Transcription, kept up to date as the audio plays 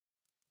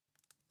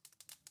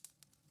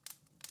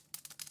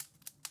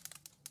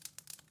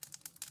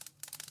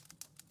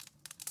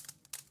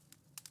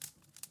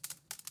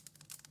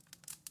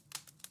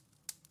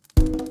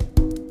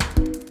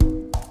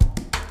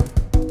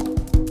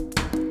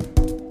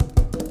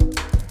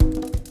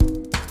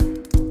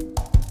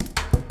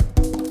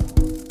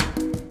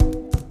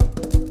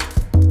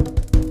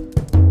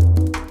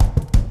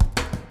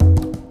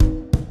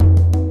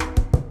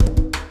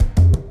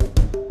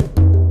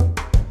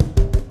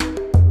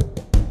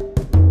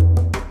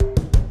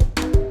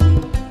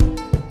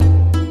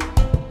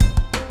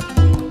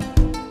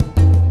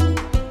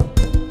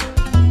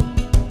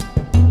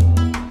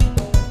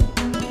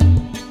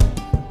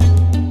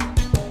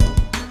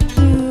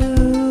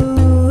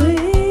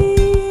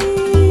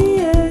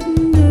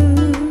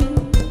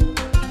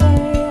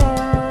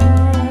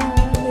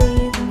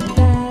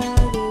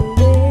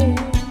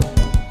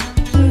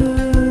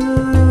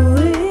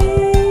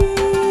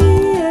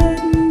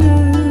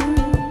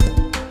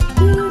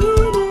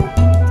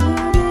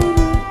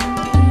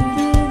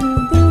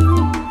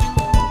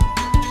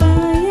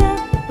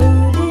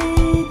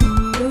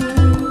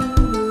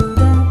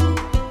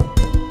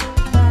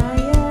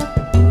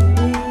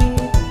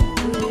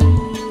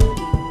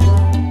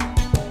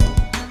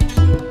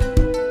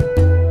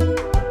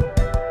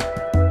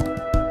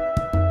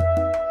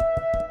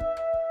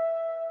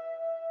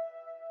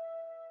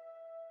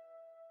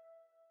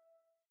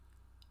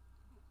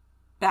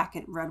Back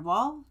at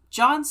Redwall,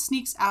 John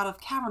sneaks out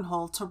of Cavern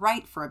Hole to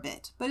write for a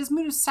bit, but his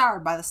mood is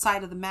soured by the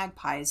sight of the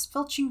magpies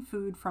filching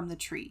food from the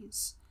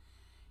trees.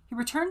 He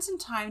returns in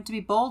time to be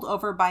bowled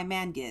over by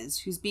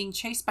Mangiz, who's being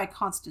chased by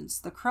Constance.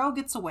 The crow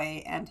gets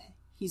away, and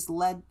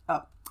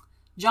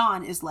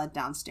John is led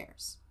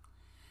downstairs.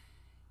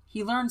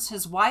 He learns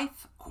his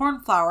wife,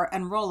 Cornflower,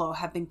 and Rollo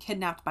have been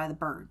kidnapped by the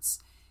birds.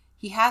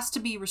 He has to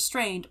be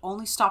restrained,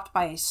 only stopped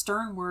by a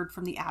stern word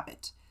from the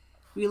abbot.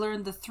 We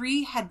learned the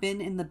three had been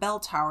in the bell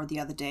tower the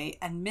other day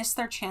and missed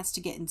their chance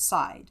to get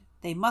inside.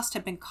 They must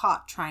have been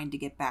caught trying to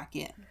get back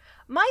in.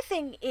 My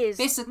thing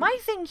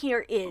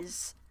here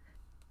is,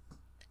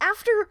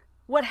 after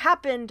what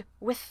happened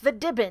with the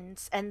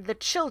Dibbins and the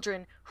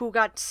children who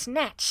got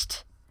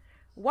snatched,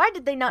 why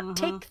did they not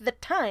take the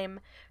time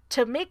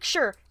to make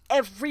sure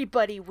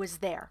everybody was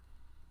there?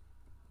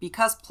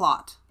 Because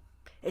plot.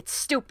 It's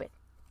stupid.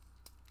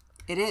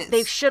 It is.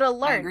 They should have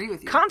learned. I agree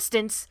with you.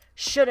 Constance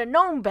should have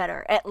known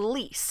better, at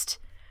least.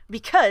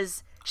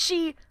 Because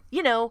she,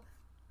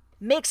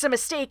 makes a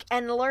mistake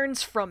and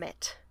learns from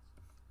it.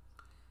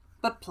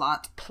 But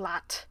plot.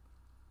 Plot.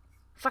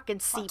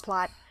 Fucking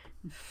C-plot.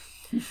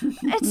 It's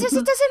just,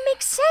 it doesn't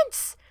make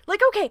sense.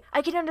 Like, okay,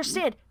 I can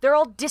understand. They're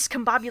all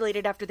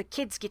discombobulated after the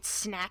kids get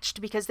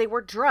snatched because they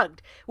were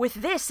drugged. With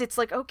this, it's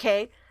like,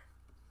 okay,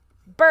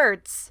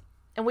 birds.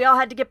 And we all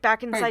had to get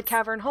back inside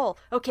Cavern Hole.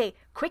 Okay,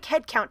 quick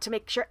head count to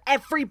make sure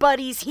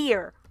everybody's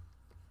here.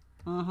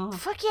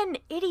 Fucking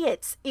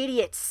idiots.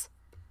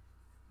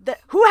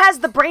 Who has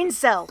the brain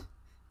cell?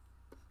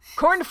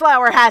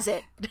 Cornflower has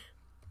it.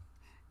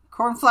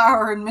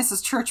 Cornflower and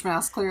Mrs.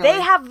 Churchmouse, clearly.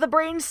 They have the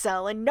brain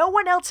cell, and no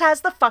one else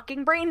has the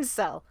fucking brain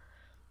cell.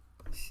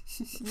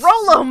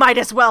 Rollo might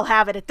as well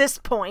have it at this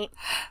point.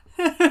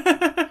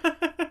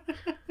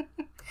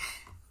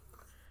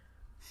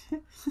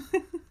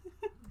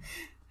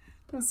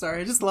 I'm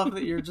sorry, I just love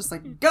that you're just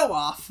like, go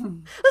off.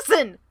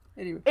 Listen,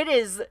 anyway. It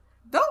is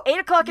 8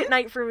 o'clock at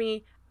night for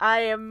me. I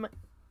am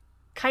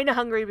kind of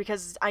hungry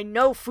because I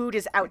know food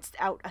is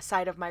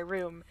outside of my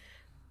room.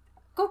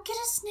 Go get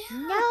a snack.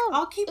 No,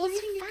 I'll keep it's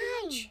reading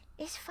fine.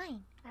 It's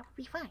fine. I will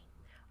be fine.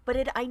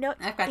 But I know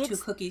I've got 2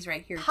 cookies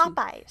right here.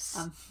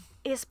 Popeyes.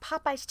 It's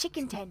Popeyes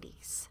chicken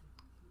tendies.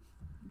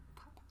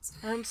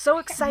 I'm so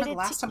excited. The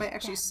last time I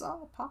actually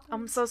saw Popeyes.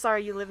 I'm so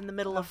sorry you live in the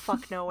middle of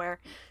fuck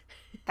nowhere.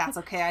 That's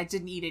okay. I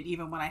didn't eat it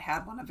even when I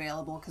had one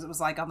available because it was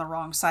like on the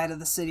wrong side of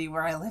the city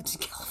where I lived in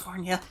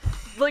California.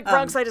 Like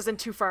wrong side isn't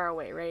too far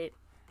away, right?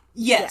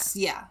 Yes.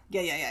 Yeah.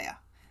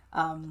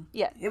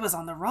 It was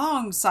on the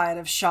wrong side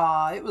of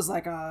Shaw. It was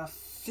like a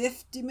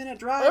 50-minute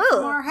drive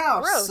from our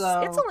house. Gross.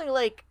 So. It's only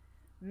like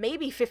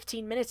maybe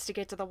 15 minutes to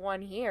get to the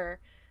one here.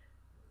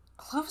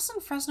 Clovis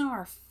and Fresno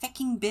are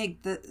fucking big.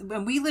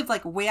 When we lived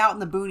like way out in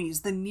the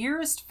boonies, the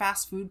nearest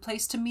fast food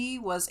place to me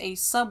was a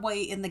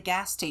Subway in the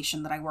gas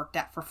station that I worked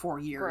at for 4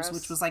 years, Gross.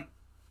 Which was like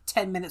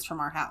 10 minutes from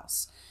our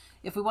house.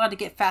 If we wanted to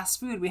get fast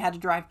food, we had to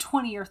drive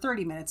 20 or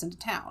 30 minutes into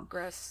town.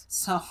 Gross.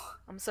 So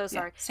I'm so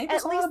sorry. Yeah, saved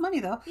us a lot of money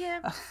though.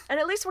 Yeah. And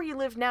at least where you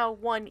live now,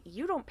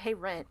 you don't pay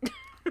rent.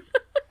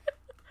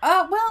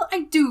 Well,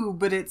 I do,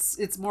 but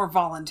it's more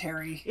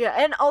voluntary. Yeah,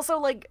 and also,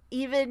 like,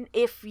 even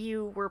if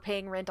you were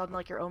paying rent on,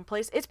 like, your own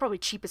place, it's probably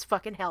cheap as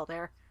fucking hell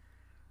there.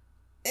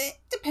 It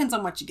depends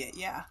on what you get,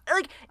 yeah.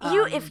 Like,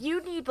 if you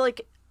need,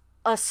 like,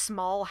 a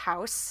small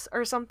house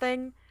or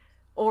something,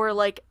 or,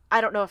 like,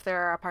 I don't know if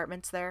there are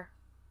apartments there.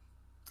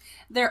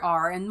 There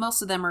are, and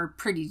most of them are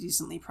pretty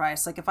decently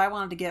priced. Like, if I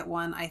wanted to get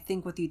one, I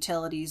think with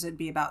utilities, it'd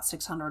be about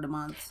 $600 a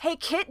month. Hey,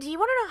 Kit, do you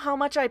want to know how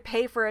much I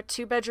pay for a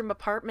 2-bedroom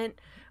apartment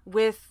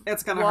with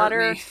gonna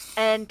water hurt me.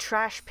 and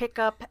trash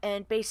pickup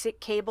and basic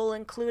cable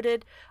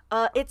included?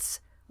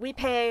 We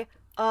pay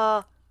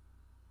over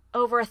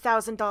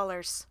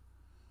 $1,000.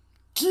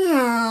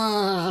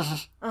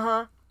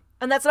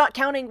 And that's not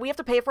counting, we have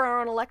to pay for our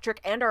own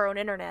electric and our own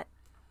internet.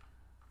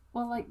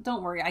 Well, like,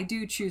 don't worry. I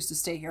do choose to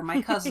stay here.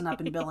 My cousin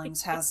up in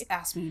Billings has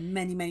asked me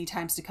many, many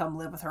times to come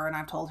live with her, and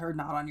I've told her,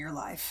 not on your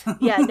life.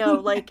 Yeah, no,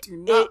 like... I do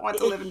not want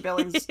to live in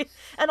Billings.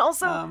 And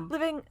also,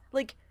 living,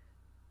 like...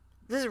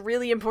 This is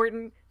really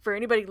important for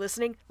anybody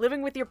listening.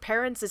 Living with your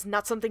parents is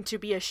not something to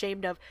be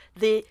ashamed of.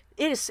 It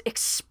is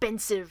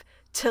expensive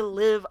to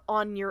live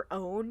on your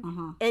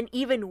own, and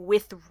even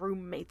with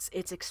roommates,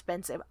 it's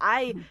expensive.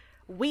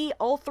 We,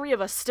 all three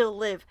of us, still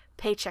live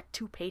paycheck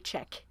to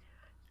paycheck.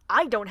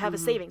 I don't have a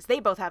savings.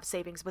 They both have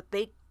savings, but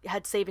they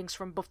had savings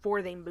from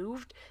before they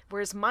moved,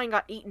 whereas mine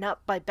got eaten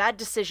up by bad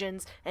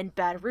decisions and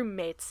bad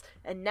roommates,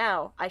 and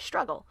now I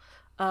struggle.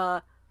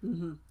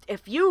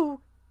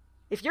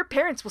 If your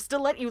parents will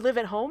still let you live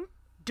at home,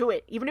 do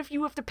it. Even if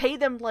you have to pay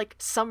them, like,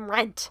 some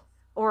rent,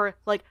 or,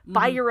 like,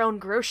 buy your own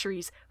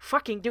groceries,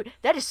 fucking do it.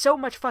 That is so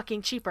much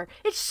fucking cheaper.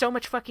 It's so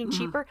much fucking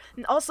cheaper,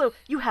 and also,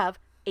 you have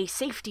a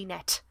safety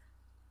net.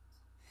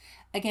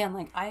 Again,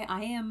 like,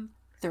 I am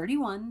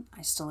 31,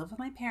 I still live with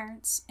my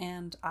parents,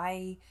 and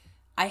I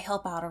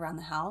help out around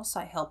the house.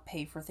 I help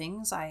pay for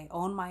things. I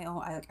own my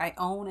own. I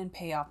own and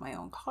pay off my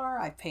own car.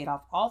 I've paid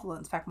off all the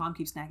loans. In fact, Mom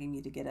keeps nagging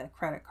me to get a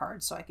credit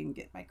card so I can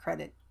get my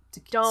credit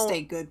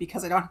stay good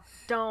because I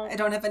don't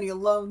have any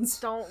loans.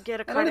 Don't get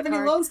a credit card. I don't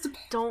have any loans to pay.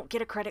 Don't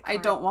get a credit card.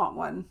 I don't want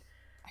one.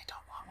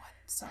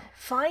 So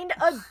find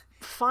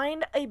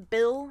a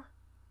bill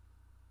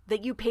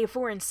that you pay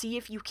for and see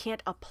if you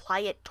can't apply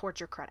it towards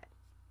your credit.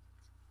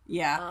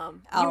 Yeah.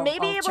 You may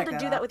be able to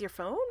do that with your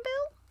phone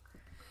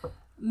bill.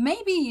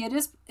 Maybe it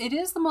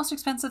is the most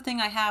expensive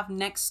thing I have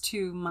next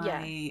to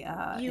my you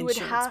insurance. would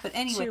have but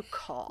anyway, to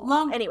call.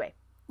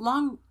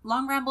 Long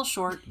ramble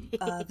short,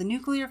 the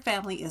nuclear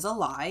family is a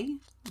lie.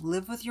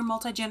 Live with your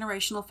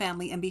multi-generational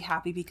family and be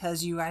happy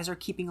because you guys are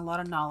keeping a lot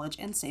of knowledge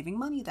and saving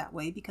money that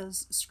way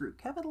because screw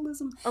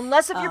capitalism.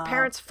 Unless if your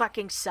parents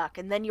fucking suck,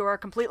 and then you are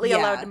completely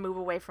allowed to move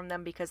away from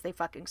them because they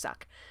fucking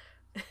suck.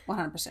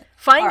 100%.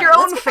 Find your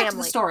own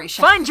family. The story,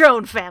 Find your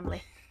own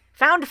family.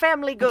 Found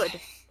family good.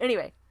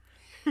 Anyway.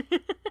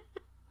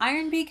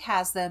 Ironbeak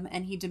has them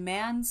and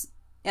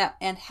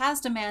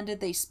has demanded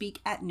they speak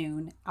at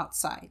noon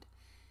outside.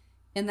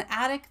 In the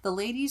attic, the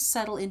ladies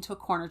settle into a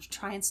corner to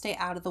try and stay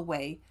out of the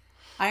way.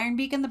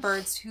 Ironbeak and the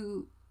birds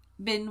who've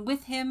been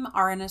with him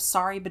are in a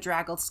sorry,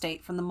 bedraggled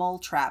state from the mole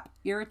trap.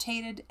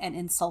 Irritated and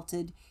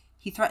insulted,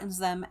 he threatens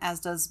them, as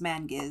does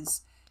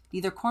Mangiz.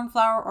 Neither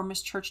Cornflower or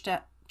Miss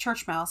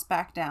Churchmouse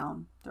back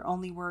down. Their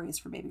only worry is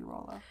for baby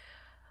Rollo.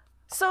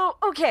 So,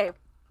 okay,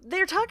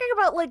 they're talking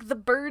about, like, the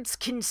birds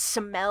can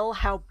smell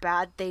how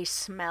bad they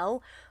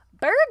smell.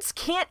 Birds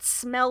can't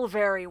smell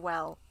very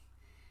well.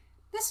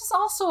 This is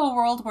also a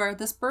world where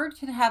this bird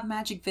can have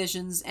magic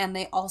visions and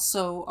they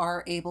also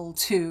are able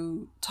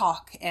to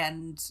talk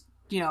and,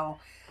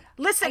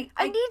 Listen,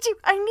 I need you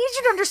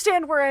to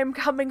understand where I'm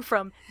coming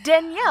from.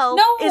 Danielle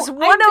is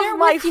one of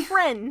my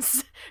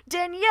friends.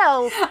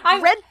 Danielle,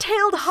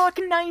 Red-tailed Hawk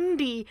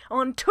 90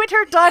 on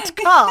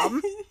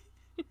Twitter.com.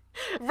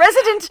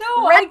 Resident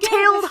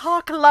red-tailed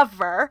hawk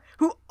lover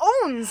who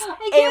owns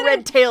a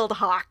red-tailed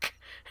hawk.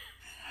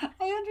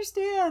 I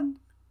understand.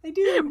 I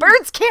do.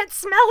 Birds can't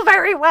smell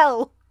very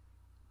well.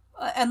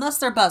 Unless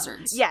they're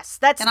buzzards. Yes,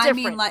 that's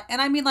different.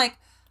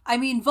 I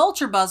mean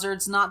vulture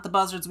buzzards, not the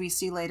buzzards we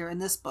see later in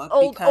this book.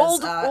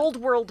 Old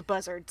world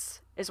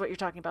buzzards is what you're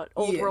talking about.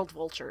 Old world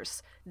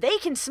vultures. They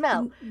can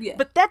smell,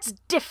 but that's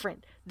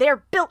different.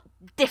 They're built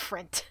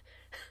different.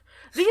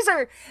 These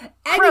are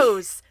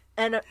crows.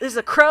 And there's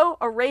a crow,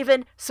 a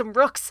raven, some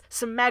rooks,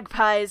 some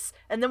magpies,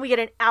 and then we get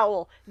an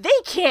owl. They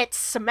can't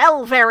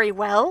smell very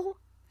well.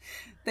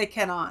 They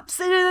cannot.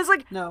 So it's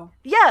like, no.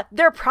 Yeah,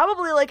 they're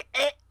probably like,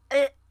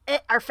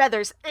 our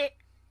feathers,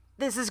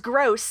 this is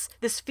gross,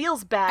 this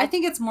feels bad. I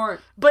think it's more,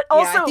 but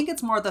also, I think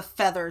it's more the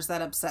feathers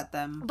that upset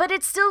them. But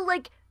it's still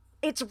like,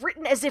 it's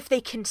written as if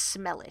they can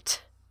smell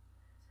it.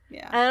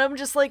 Yeah. And I'm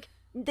just like,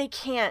 they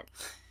can't.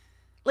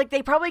 Like,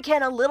 they probably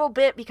can a little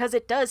bit because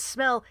it does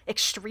smell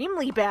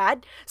extremely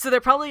bad, so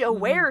they're probably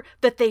aware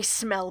that they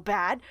smell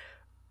bad,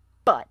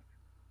 but.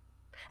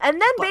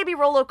 And then Baby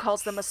Rollo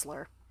calls them a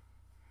slur.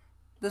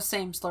 The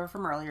same slur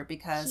from earlier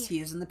because he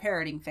is in the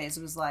parroting phase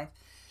of his life.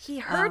 He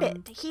heard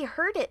it. He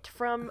heard it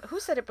from... Who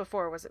said it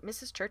before? Was it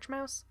Mrs.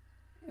 Churchmouse?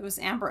 It was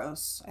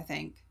Ambrose, I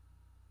think.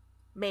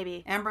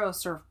 Maybe.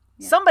 Ambrose or...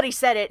 Yeah. Somebody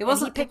said it, and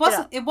he picked it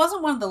up. It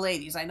wasn't one of the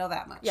ladies, I know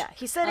that much. Yeah,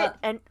 he said it,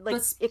 and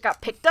it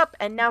got picked up,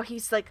 and now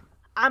he's like,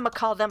 I'm gonna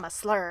call them a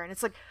slur. And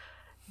it's like,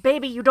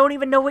 baby, you don't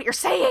even know what you're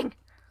saying.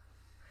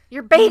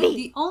 You're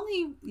baby.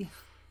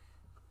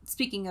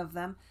 Speaking of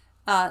them...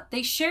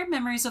 they share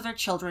memories of their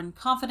children,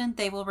 confident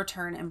they will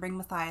return and bring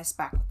Matthias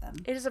back with them.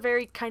 It is a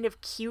very kind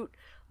of cute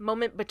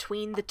moment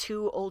between the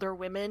two older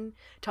women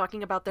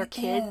talking about their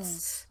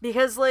kids.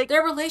 Because, like...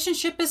 Their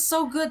relationship is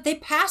so good. They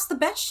pass the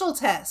Bechdel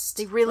test.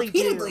 They really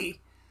do.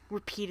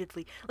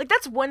 Repeatedly. Like,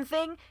 that's one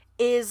thing,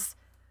 is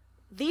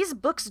these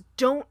books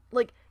don't,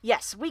 like...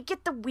 Yes, we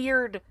get the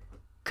weird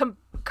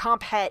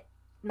comp-het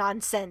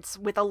nonsense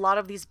with a lot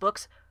of these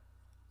books.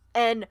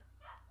 And...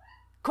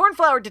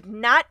 Cornflower did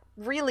not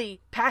really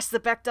pass the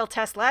Bechdel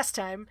test last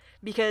time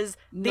because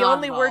the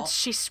only words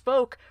she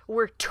spoke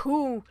were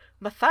to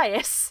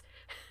Matthias.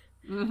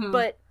 Mm-hmm.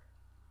 But,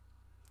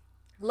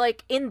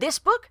 like, in this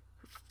book,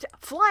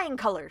 flying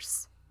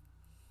colors.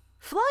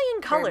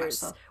 Flying colors.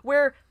 So.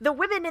 Where the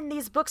women in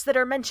these books that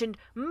are mentioned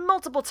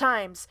multiple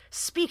times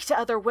speak to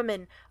other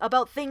women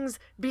about things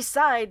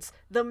besides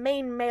the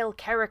main male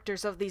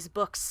characters of these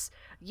books.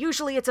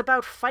 Usually it's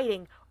about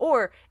fighting,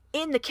 or,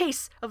 in the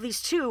case of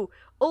these two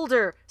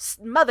older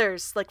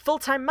mothers, like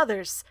full-time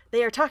mothers,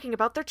 they are talking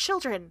about their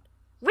children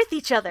with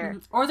each other.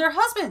 Or their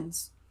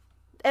husbands.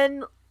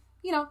 And,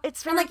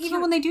 it's very cute.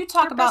 Even when they do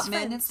talk about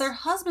men, it's their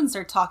husbands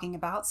they're talking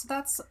about, so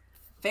that's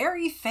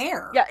very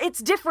fair. Yeah, it's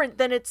different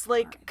than it's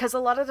like, because a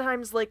lot of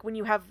times, like, when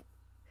you have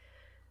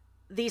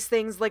these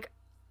things, like,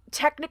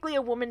 technically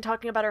a woman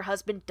talking about her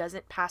husband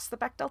doesn't pass the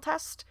Bechdel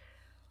test.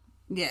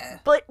 Yeah.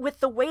 But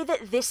with the way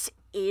that this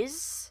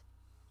is...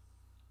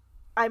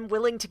 I'm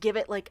willing to give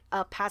it, like,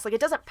 a pass. Like,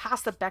 it doesn't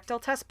pass the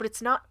Bechdel test, but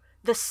it's not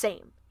the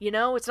same,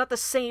 It's not the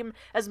same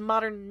as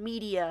modern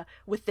media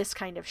with this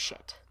kind of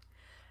shit.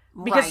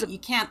 Because you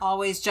can't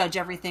always judge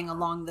everything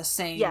along the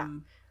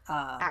same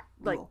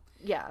rule.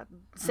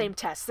 Same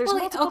test. There's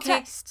multiple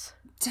tests.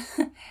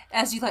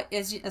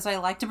 as I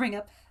like to bring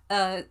up,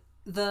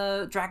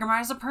 the Dragon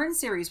Riders of Pern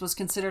series was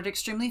considered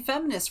extremely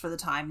feminist for the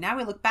time. Now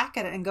we look back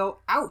at it and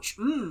go, ouch,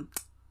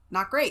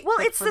 not great. Well,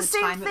 but it's for the the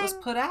same time thing. it was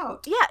put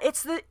out. Yeah,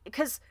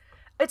 because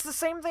it's the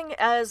same thing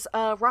as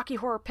Rocky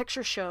Horror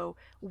Picture Show.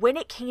 When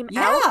it came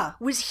out,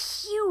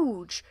 was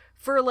huge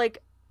for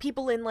like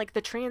people in like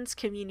the trans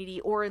community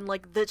or in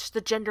like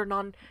the gender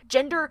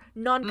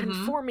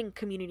non-conforming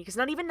community, because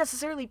not even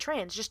necessarily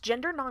trans, just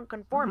gender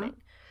non-conforming.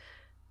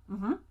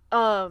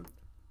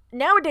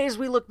 Nowadays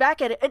we look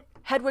back at it, and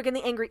Hedwig and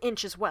the Angry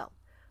Inch as well.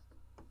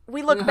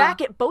 We look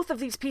back at both of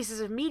these pieces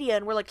of media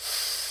and we're like,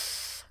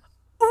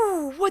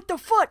 ooh, what the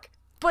fuck?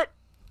 But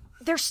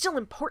they're still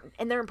important,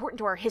 and they're important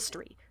to our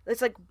history.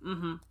 It's like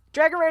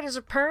Dragon Riders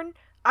of Pern,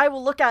 I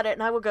will look at it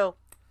and I will go,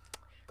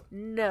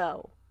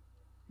 no.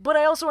 But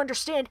I also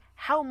understand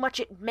how much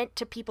it meant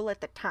to people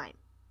at the time.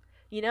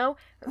 You know?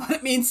 What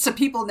it means to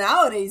people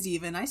nowadays,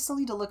 even. I still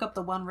need to look up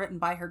the one written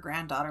by her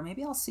granddaughter.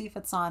 Maybe I'll see if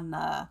it's on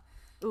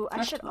Ooh,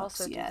 I should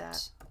also do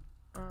yet.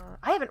 that.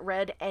 I haven't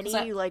read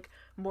any, like,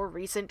 more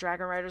recent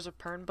Dragon Riders of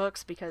Pern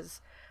books,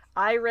 because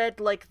I read,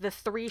 like, the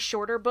 3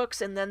 shorter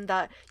books, and then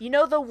you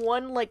know the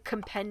one, like,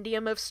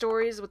 compendium of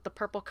stories with the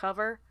purple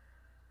cover?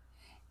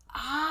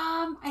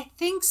 I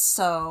think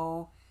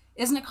so.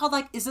 Isn't it called,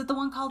 like, is it the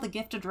one called The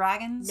Gift of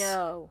Dragons?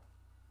 No.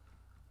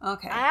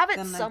 Okay. I have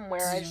it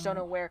somewhere, I just don't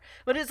know where.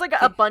 But it's like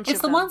a bunch of them.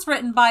 It's the ones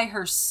written by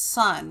her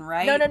son,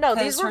 right? No,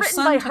 these were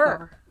written by her.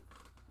 Over.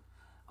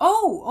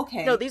 Oh,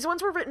 okay. No, these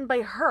ones were written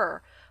by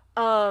her.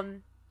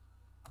 The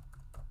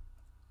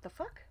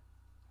fuck?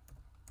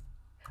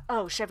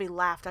 Oh, Chevy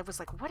laughed. I was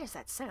like, what is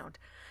that sound?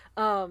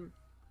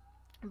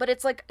 But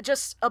it's like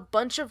just a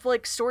bunch of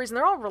like stories, and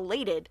they're all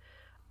related.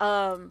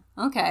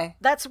 Okay.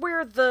 That's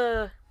where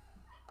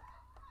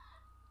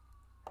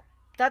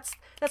that's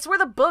where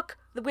the book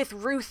with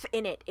Ruth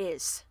in it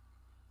is.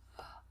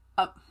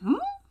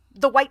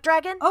 The White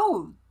Dragon?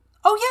 Oh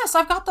yes,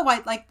 I've got the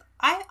white. Like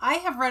I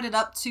have read it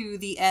up to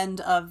the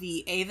end of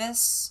the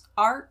Avis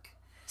arc.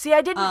 See,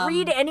 I didn't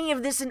read any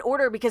of this in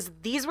order because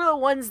these were the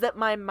ones that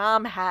my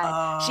mom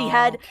had. She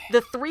had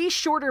the 3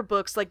 shorter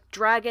books, like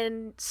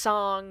Dragon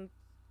Song,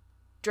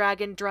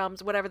 Dragon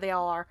Drums, whatever they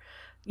all are.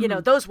 You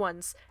know, those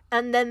ones.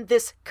 And then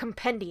this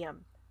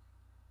compendium.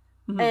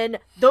 And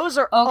those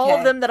are all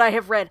of them that I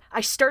have read.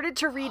 I started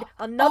to read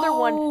another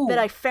one that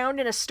I found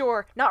in a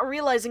store, not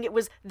realizing it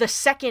was the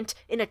second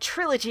in a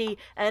trilogy,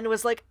 and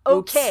was like,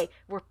 okay,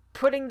 we're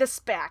putting this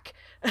back.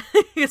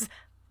 Because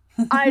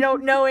I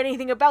don't know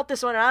anything about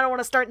this one, and I don't want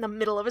to start in the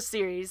middle of a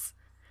series.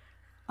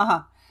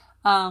 But,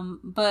 oh,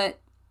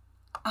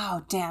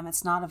 damn,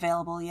 it's not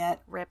available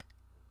yet. Rip.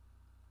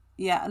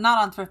 Yeah, not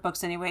on Thrift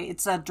Books anyway.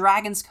 It's a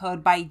Dragon's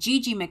Code by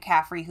Gigi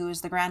McCaffrey, who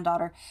is the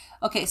granddaughter.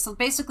 Okay, so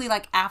basically,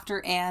 like,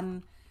 after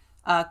Anne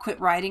quit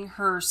writing,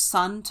 her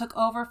son took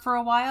over for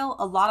a while.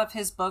 A lot of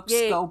his books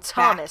go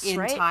Thomas, back in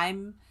right?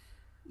 time.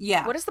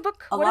 Yeah. What is the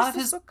book? What is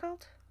this book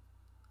called?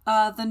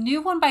 The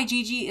new one by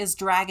Gigi is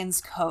Dragon's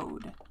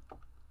Code.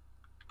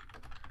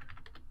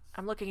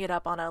 I'm looking it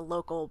up on a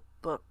local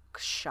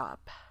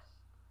bookshop.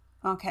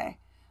 Okay.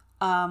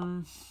 Damn, I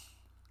want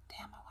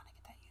to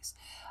get that used.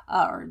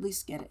 Or at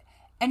least get it.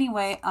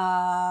 Anyway,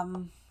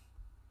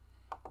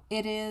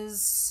 it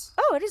is...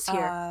 Oh, it is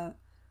here.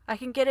 I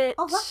can get it...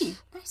 Oh, lucky.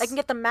 Nice. I can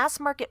get the mass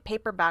market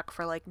paperback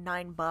for like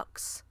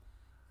 $9.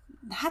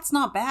 That's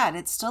not bad.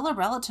 It's still a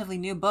relatively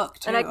new book,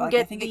 too. And I can get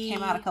I think it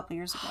came out a couple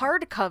years ago.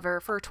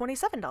 Hardcover for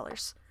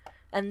 $27.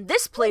 And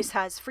this place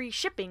has free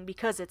shipping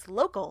because it's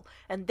local,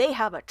 and they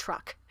have a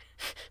truck.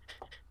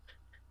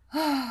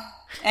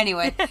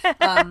 Anyway,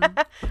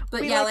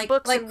 but yeah, like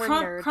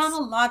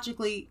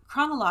chronologically,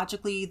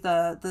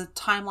 the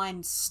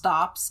timeline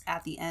stops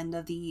at the end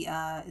of the.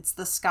 It's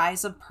the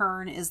Skies of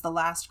Pern is the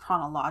last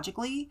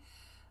chronologically.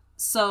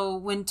 So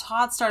when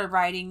Todd started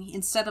writing,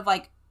 instead of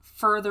like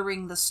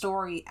furthering the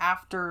story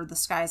after the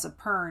Skies of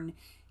Pern,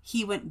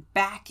 he went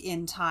back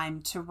in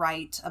time to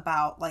write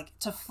about, like,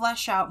 to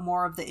flesh out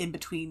more of the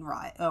in-between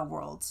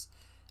worlds,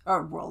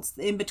 the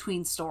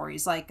in-between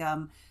stories, like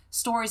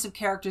stories of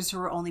characters who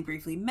were only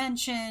briefly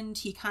mentioned.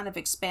 He kind of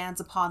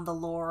expands upon the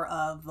lore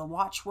of the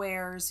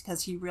Watchwares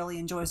because he really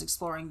enjoys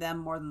exploring them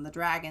more than the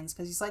dragons,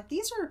 because he's like,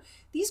 these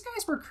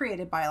guys were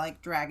created by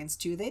like dragons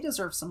too. They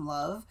deserve some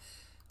love.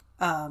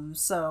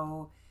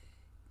 So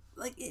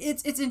like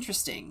it's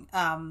interesting.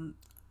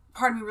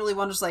 Part of me really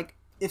wonders, like,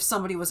 if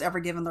somebody was ever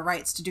given the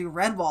rights to do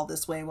Redwall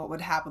this way, what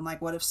would happen?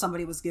 Like, what if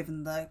somebody was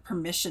given the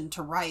permission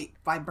to write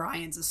by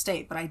Brian's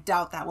estate? But I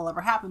doubt that will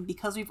ever happen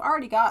because we've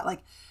already got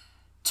like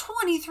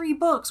 23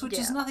 books, which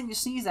is nothing to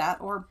sneeze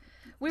at. Or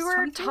we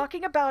were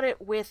talking about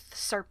it with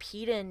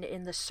Sarpedon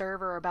in the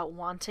server about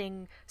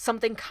wanting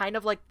something kind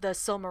of like the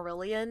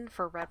Silmarillion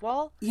for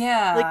Redwall.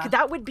 Yeah. Like,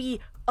 that would be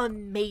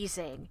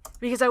amazing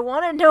because I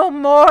want to know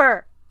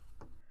more.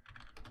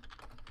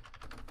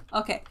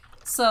 Okay,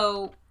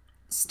 so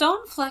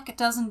Stonefleck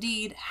does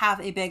indeed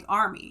have a big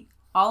army.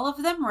 All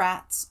of them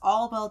rats,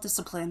 all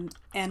well-disciplined,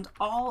 and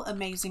all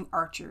amazing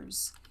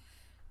archers.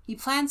 He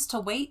plans to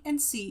wait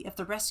and see if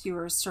the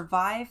rescuers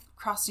survive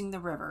crossing the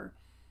river.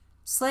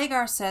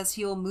 Slagar says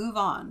he will move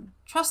on,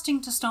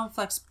 trusting to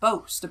Stonefleck's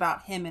boast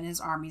about him and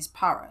his army's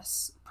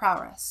prowess.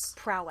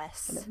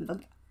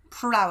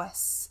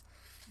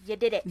 You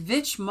did it.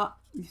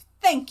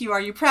 Thank you,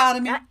 are you proud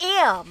of me? I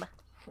am.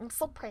 I'm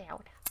so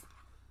proud.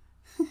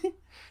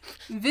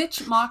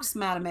 Vitch mocks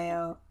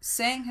Mattimeo,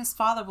 saying his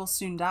father will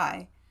soon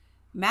die.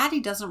 Matty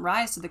doesn't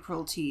rise to the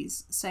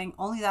cruelties, saying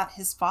only that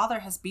his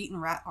father has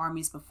beaten rat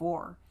armies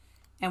before,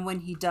 and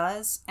when he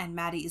does, and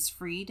Matty is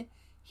freed,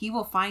 he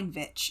will find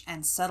Vitch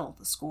and settle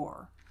the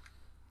score.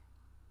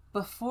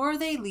 Before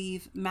they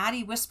leave,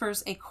 Matty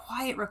whispers a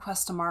quiet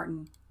request to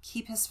Martin,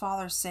 keep his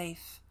father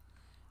safe.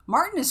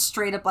 Martin is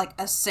straight up like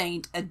a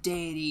saint, a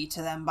deity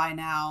to them by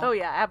now. Oh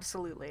yeah,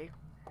 absolutely.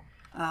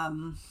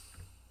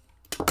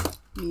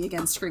 Me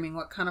again screaming,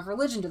 what kind of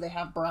religion do they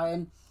have,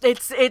 Brian?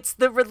 It's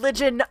the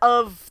religion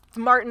of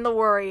Martin the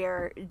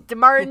Warrior.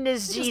 Martin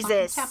is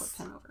Jesus. Tablet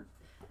pen over.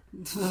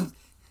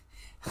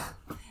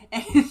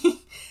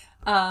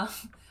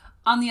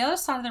 On the other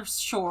side of the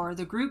shore,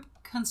 the group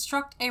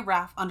construct a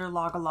raft under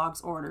Logalog's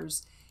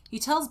orders. He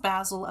tells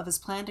Basil of his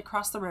plan to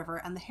cross the river,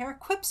 and the hare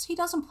quips he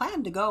doesn't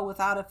plan to go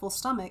without a full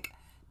stomach.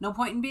 No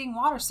point in being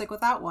watersick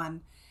without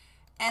one.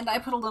 And I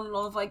put a little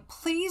note of like,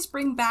 please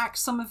bring back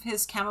some of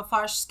his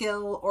camouflage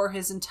skill or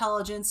his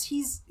intelligence.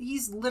 He's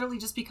literally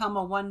just become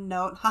a one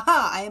note,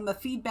 haha, I am a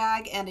feed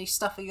bag and a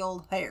stuffy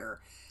old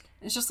hare.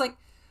 And it's just like,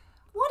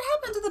 what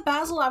happened to the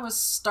Basil I was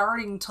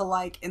starting to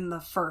like in the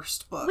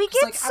first book? We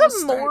get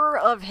some more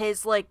of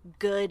his like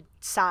good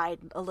side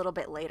a little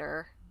bit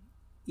later.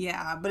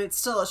 Yeah, but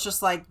it's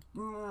just like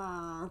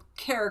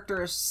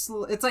it's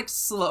like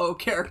slow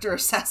character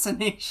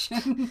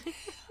assassination.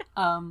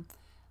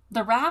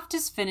 The raft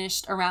is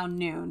finished around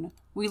noon.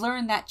 We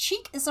learn that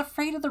Cheek is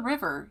afraid of the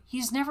river.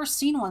 He's never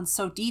seen one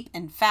so deep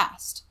and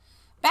fast.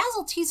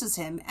 Basil teases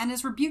him and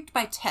is rebuked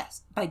by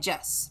Jess. Fire,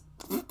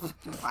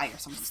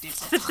 someone's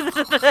dancing.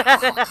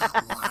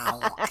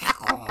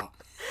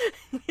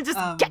 He just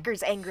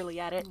geckers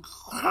angrily at it.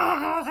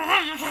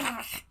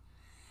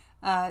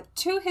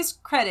 To his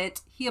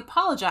credit, he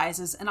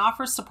apologizes and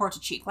offers support to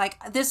Cheek.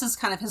 Like, this is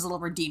kind of his little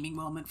redeeming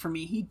moment for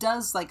me. He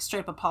does, like,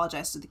 straight up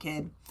apologize to the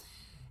kid.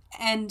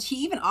 And he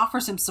even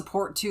offers him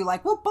support, too.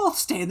 Like, we'll both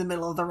stay in the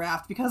middle of the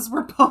raft because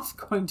we're both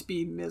going to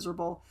be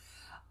miserable.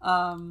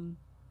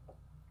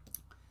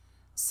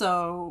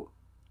 So...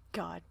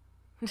 God.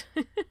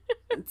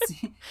 Let's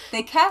see.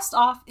 They cast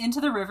off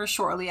into the river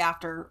shortly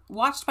after,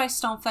 watched by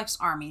Stonefleck's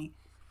army.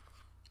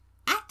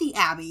 At the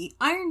Abbey,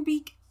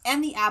 Ironbeak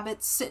and the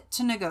abbot sit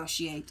to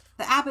negotiate.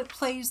 The abbot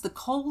plays the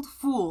cold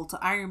fool to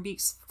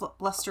Ironbeak's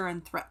bluster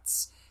and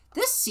threats.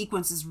 This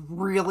sequence is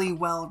really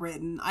well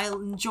written. I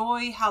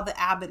enjoy how the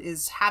abbot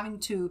is having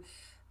to...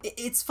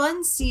 It's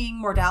fun seeing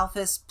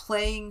Mordalphus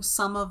playing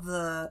some of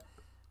the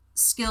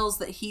skills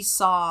that he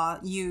saw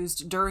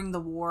used during the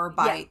war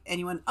by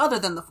anyone other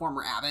than the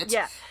former abbot.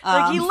 Yeah.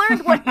 Like, he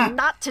learned what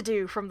not to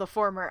do from the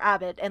former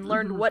abbot and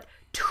learned what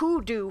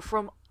to do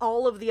from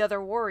all of the other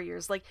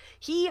warriors. Like,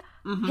 he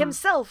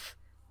himself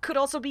could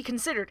also be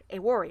considered a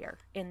warrior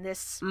in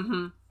this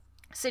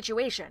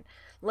situation.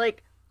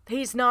 Like,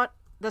 he's not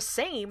the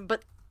same,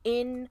 but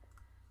in...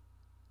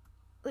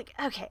 Like,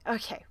 okay.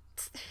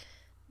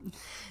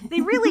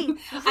 They really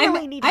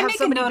need to have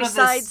somebody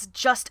besides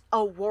just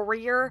a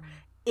warrior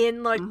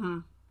in, like,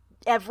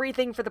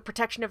 everything for the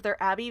protection of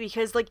their abbey,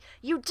 because, like,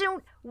 you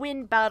don't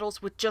win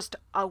battles with just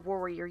a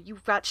warrior.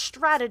 You've got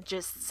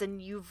strategists,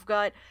 and you've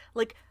got,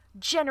 like,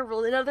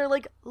 general and other,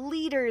 like,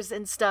 leaders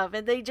and stuff,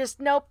 and they just,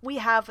 nope, we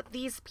have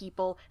these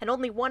people, and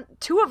only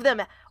two of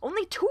them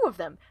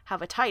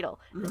have a title.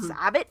 It's the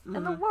abbot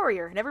and the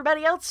warrior, and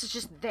everybody else is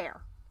just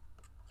there.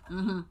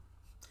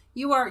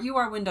 You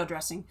are window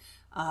dressing.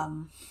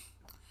 I'm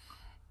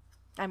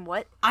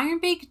what?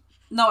 Ironbeak.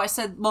 No, I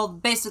said, well,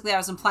 basically I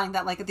was implying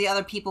that, like, the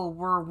other people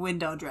were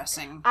window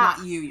dressing,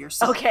 not you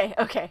yourself. Okay.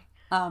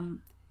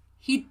 I'm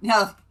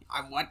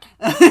what?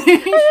 I didn't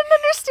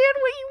understand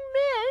what you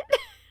meant.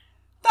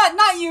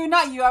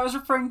 Not you. I was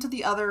referring to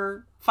the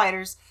other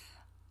fighters.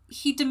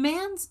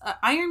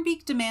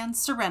 Ironbeak demands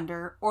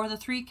surrender, or the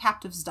 3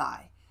 captives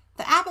die.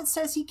 The abbot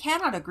says he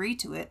cannot agree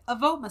to it. A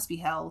vote must be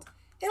held.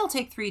 It'll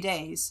take 3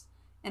 days.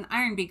 And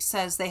Ironbeak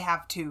says they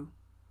have 2.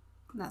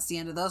 And that's the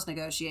end of those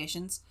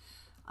negotiations.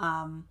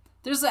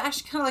 There's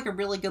actually kind of like a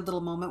really good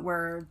little moment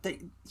where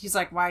he's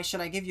like, why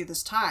should I give you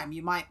this time?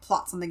 You might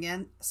plot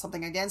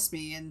something against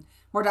me. And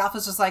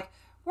Mordalphus is like,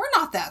 we're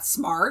not that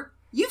smart.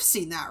 You've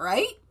seen that,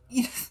 right?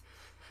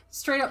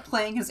 Straight up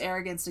playing his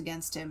arrogance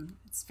against him.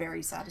 It's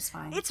very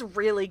satisfying. It's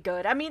really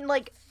good. I mean,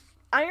 like,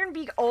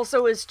 Ironbeak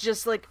also is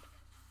just like,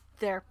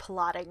 they're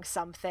plotting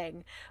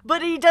something,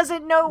 but he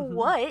doesn't know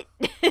what.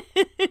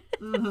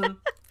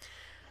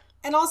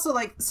 And also,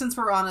 like, since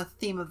we're on a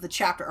theme of the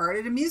chapter art,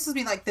 it amuses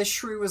me, like, this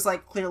shrew is,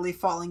 like, clearly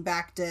falling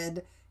back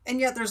dead, and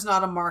yet there's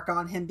not a mark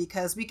on him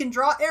because we can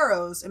draw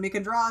arrows, and we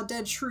can draw a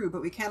dead shrew,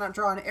 but we cannot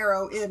draw an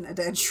arrow in a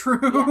dead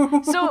shrew.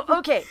 Yeah. So,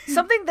 okay,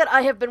 something that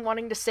I have been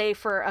wanting to say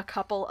for a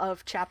couple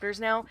of chapters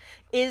now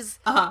is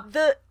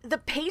the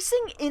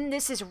pacing in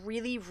this is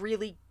really,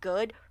 really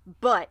good,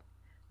 but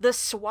the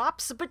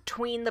swaps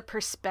between the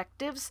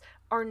perspectives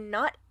are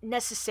not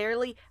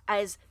necessarily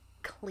as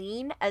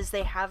clean as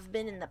they have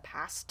been in the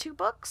past two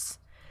books.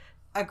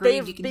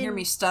 Agreed. You can hear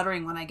me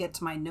stuttering when I get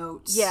to my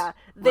notes. Yeah.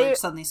 Where it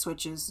suddenly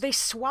switches. They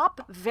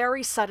swap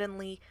very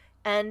suddenly,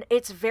 and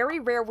it's very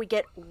rare we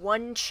get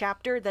one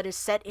chapter that is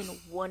set in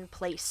one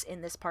place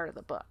in this part of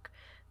the book.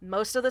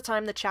 Most of the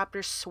time, the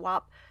chapters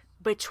swap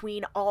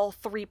between all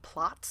three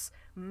plots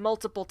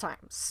multiple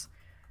times.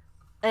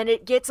 And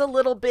it gets a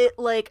little bit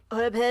like...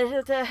 Because,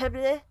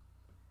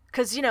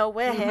 you know,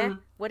 what are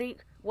you...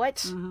 What?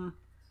 Mm-hmm.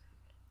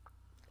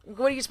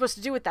 What are you supposed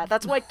to do with that?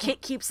 That's why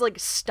Kit keeps, like,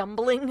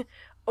 stumbling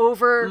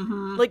over,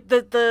 like,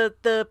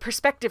 the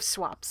perspective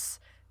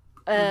swaps.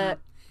 And,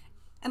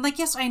 like,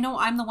 yes, I know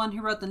I'm the one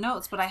who wrote the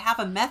notes, but I have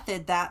a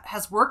method that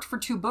has worked for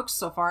 2 books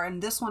so far,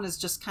 and this one is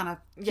just kind of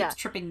keeps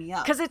tripping me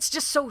up. Because it's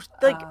just so,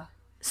 like,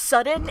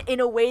 sudden in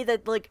a way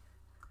that, like,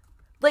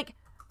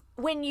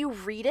 when you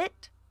read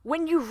it,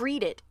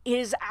 it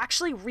is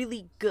actually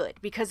really good,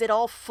 because it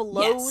all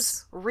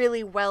flows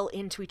really well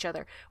into each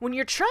other. When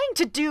you're trying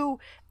to do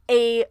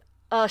a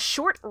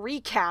short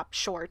recap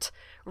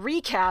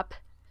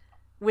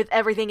with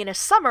everything in a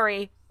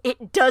summary,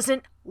 it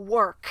doesn't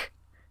work.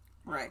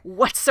 Right.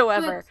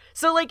 Whatsoever.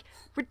 So, like,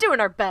 we're doing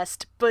our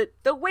best, but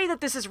the way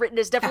that this is written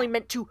is definitely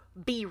meant to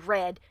be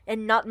read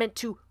and not meant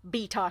to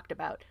be talked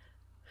about.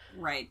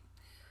 Right.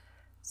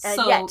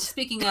 So,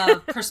 speaking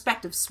of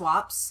perspective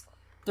swaps,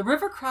 the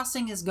river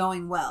crossing is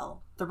going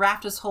well. The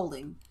raft is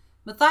holding.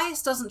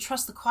 Matthias doesn't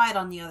trust the quiet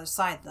on the other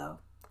side, though.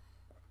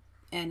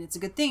 And it's a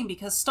good thing,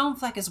 because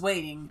Stonefleck is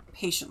waiting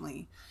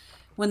patiently.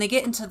 When they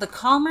get into the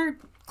calmer,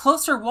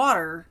 closer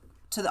water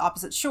to the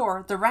opposite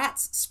shore, the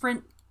rats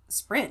sprint.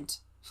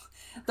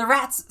 The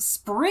rats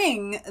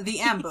spring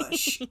the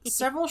ambush.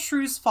 Several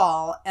shrews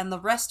fall, and the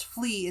rest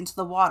flee into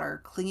the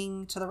water,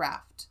 clinging to the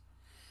raft.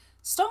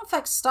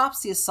 Stonefleck stops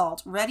the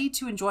assault, ready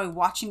to enjoy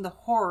watching the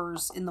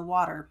horrors in the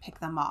water pick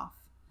them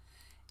off.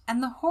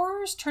 And the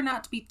horrors turn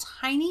out to be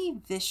tiny,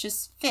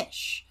 vicious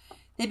fish.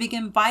 They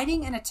begin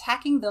biting and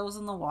attacking those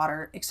in the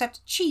water,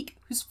 except Cheek,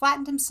 who's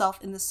flattened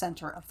himself in the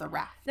center of the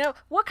raft. Now,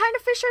 what kind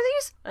of fish are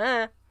these?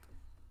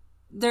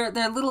 They're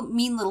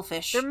mean little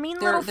fish. They're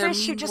little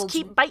fish who just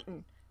keep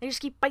biting. They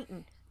just keep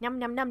biting. Num,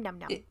 num, num, num,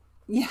 num.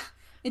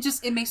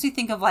 It makes me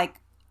think of, like,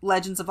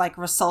 legends of, like,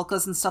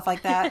 Rusalkas and stuff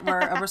like that,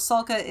 where a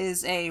Rusalka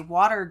is a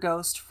water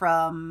ghost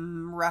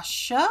from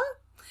Russia,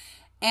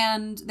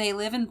 and they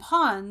live in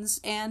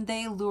ponds, and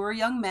they lure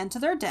young men to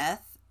their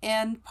death,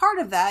 and part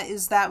of that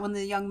is that when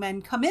the young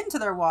men come into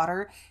their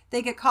water,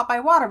 they get caught by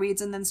water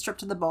weeds and then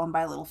stripped to the bone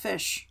by little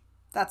fish.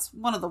 That's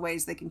one of the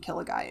ways they can kill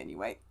a guy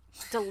anyway.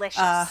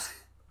 Delicious.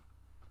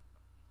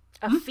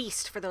 A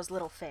feast for those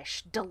little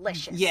fish.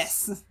 Delicious.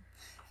 Yes.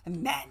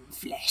 Man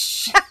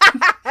flesh.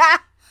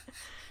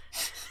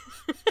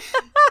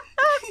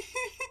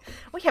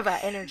 We have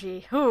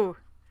energy. Ooh.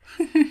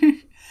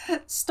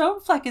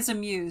 Stonefleck is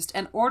amused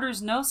and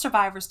orders no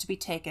survivors to be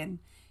taken.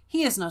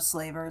 He is no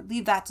slaver.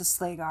 Leave that to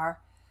Slagar.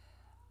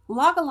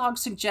 Logalog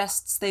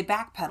suggests they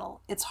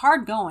backpedal. It's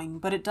hard going,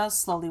 but it does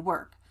slowly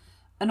work.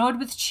 Annoyed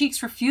with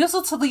Cheek's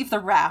refusal to leave the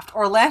raft,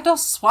 Orlando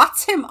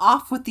swats him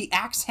off with the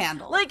axe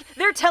handle. Like,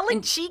 they're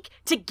telling Cheek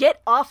to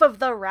get off of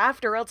the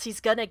raft or else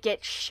he's gonna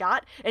get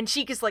shot. And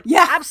Cheek is like,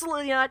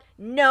 absolutely not.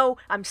 No,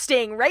 I'm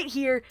staying right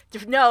here.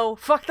 No,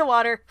 fuck the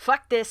water.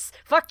 Fuck this.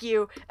 Fuck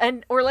you.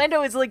 And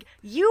Orlando is like,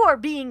 you are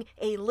being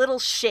a little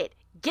shit.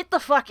 Get the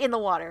fuck in the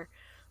water.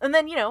 And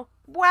then,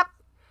 whap.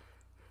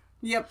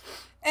 Yep.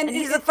 And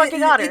he's a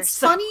fucking otter. It's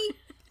funny.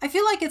 I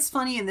feel like it's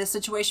funny in this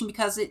situation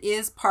because it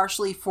is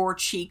partially for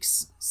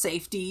Cheek's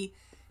safety,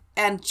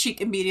 and Cheek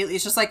immediately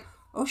is just like,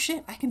 "Oh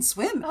shit, I can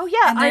swim! Oh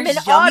yeah, and I'm an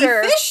yummy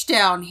otter. Fish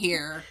down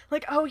here."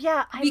 Like, oh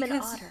yeah, I'm an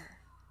otter.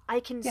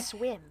 I can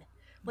swim.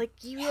 Like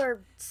you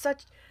are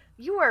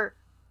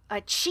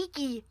a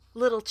cheeky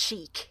little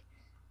Cheek.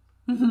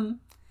 Mm-hmm.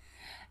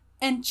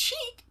 And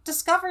Cheek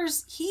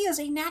discovers he is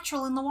a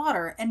natural in the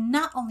water, and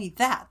not only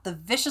that, the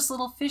vicious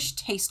little fish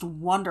taste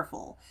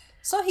wonderful.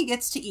 So he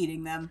gets to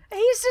eating them.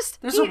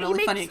 There's a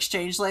really funny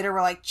exchange later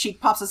where, like,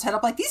 Cheek pops his head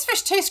up like, these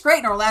fish taste great,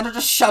 and Orlando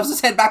just shoves his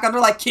head back under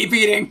like, keep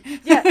eating.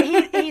 Yeah,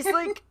 he's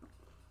like,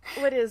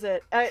 what is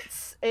it?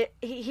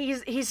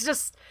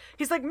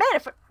 He's like, man,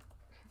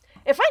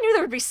 if I knew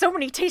there would be so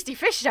many tasty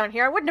fish down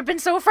here, I wouldn't have been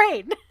so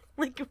afraid.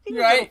 Like,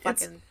 right?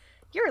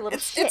 You're a little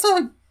shit.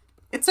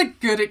 It's a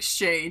good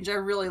exchange. I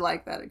really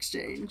like that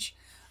exchange.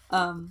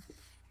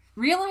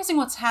 Realizing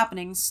what's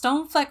happening,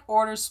 Stonefleck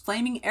orders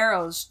flaming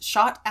arrows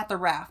shot at the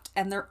raft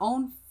and their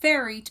own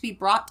ferry to be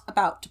brought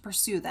about to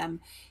pursue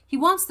them. He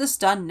wants this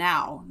done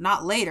now,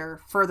 not later,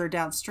 further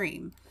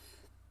downstream.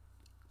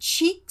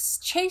 Cheeks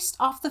chased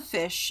off the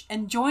fish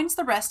and joins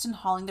the rest in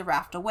hauling the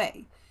raft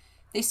away.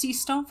 They see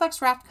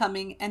Stonefleck's raft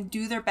coming and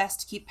do their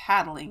best to keep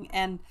paddling,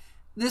 and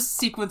this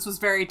sequence was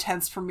very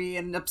tense for me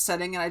and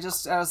upsetting, and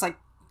I was like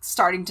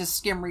starting to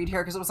skim read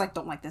here because it was like,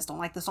 don't like this.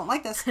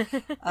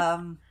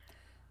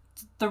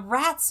 The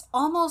rats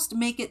almost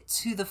make it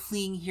to the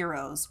fleeing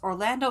heroes.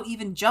 Orlando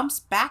even jumps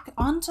back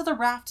onto the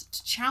raft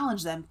to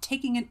challenge them,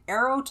 taking an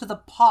arrow to the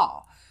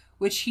paw,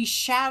 which he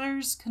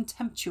shatters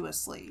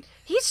contemptuously.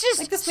 He's just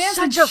like, this man's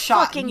such a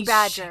fucking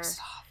badger.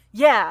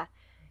 Yeah,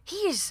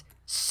 he's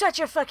such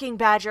a fucking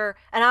badger,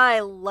 and I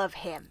love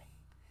him.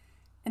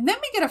 And then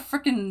we get a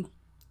freaking,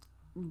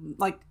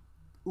 like,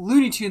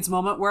 Looney Tunes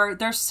moment where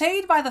they're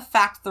saved by the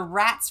fact the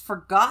rats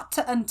forgot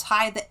to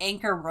untie the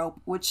anchor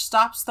rope, which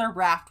stops their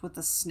raft with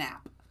a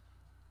snap.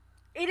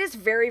 It is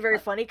very, very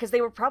funny because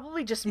they were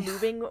probably just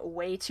moving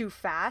way too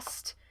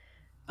fast.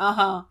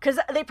 Uh-huh. Because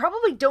they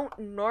probably don't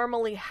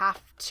normally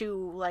have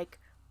to, like,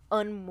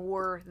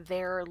 unmoor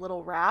their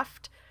little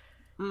raft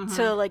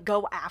to, like,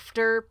 go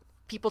after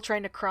people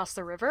trying to cross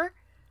the river.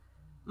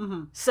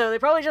 Mm-hmm. So they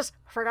probably just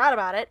forgot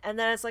about it, and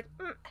then it's like,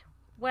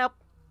 well...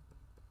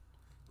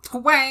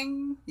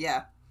 Twang!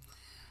 Yeah.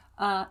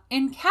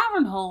 In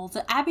Cavernhole,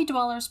 the Abbey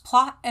dwellers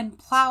plot and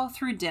plow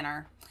through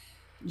dinner.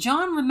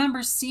 John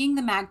remembers seeing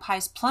the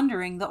magpies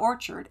plundering the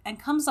orchard and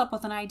comes up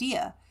with an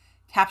idea.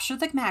 Capture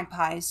the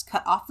magpies,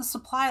 cut off the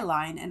supply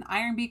line, and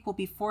Ironbeak will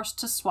be forced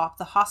to swap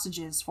the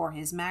hostages for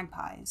his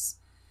magpies.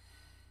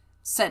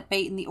 Set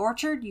bait in the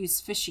orchard, use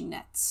fishing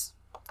nets.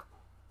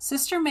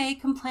 Sister May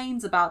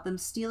complains about them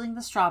stealing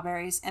the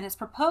strawberries, and it's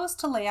proposed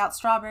to lay out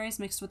strawberries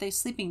mixed with a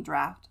sleeping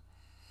draught.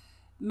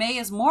 May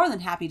is more than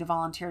happy to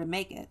volunteer to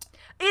make it.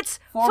 It's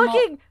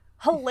fucking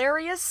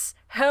hilarious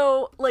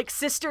how, like,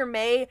 Sister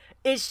May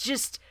is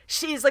just,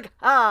 she's like,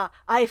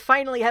 I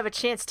finally have a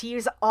chance to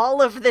use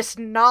all of this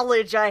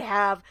knowledge I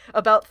have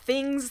about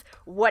things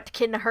what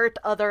can hurt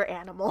other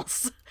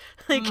animals.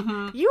 Like,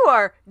 you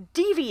are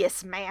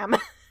devious, ma'am.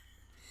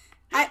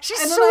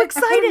 She's so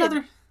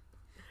excited.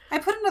 I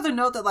put another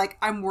note that, like,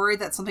 I'm worried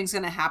that something's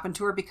going to happen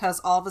to her because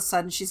all of a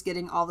sudden she's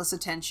getting all this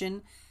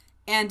attention.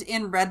 And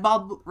in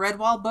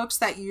Redwall books,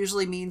 that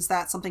usually means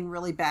that something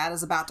really bad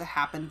is about to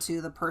happen to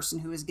the person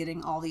who is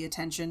getting all the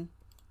attention.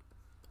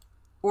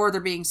 Or they're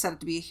being set up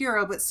to be a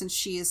hero, but since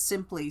she is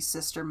simply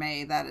Sister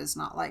May, that is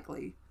not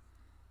likely.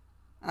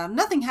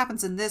 Nothing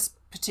happens in this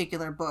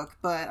particular book,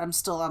 but I'm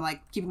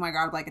like, keeping my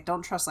guard, like,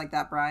 don't trust like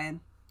that,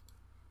 Brian.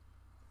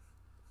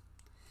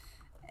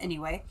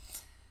 Anyway.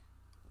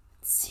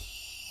 Let's see.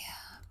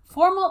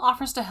 Formal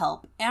offers to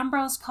help.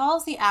 Ambrose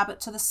calls the abbot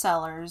to the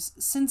cellars,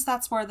 since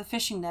that's where the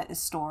fishing net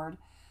is stored.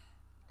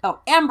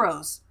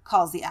 Ambrose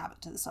calls the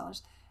abbot to the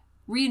cellars.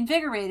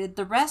 Reinvigorated,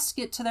 the rest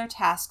get to their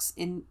tasks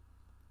in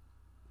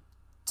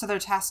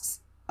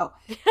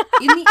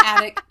the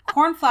attic,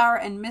 Cornflower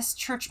and Miss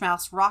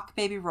Churchmouse rock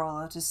baby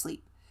Rollo to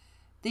sleep.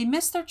 They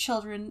miss their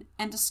children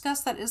and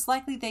discuss that it is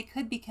likely they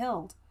could be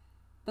killed,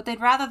 but they'd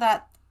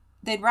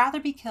rather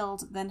be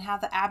killed than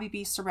have the abbey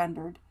be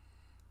surrendered.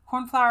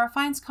 Cornflower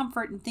finds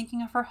comfort in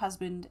thinking of her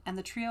husband, and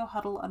the trio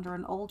huddle under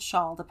an old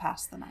shawl to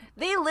pass the night.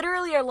 They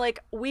literally are like,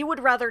 we would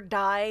rather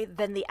die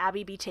than the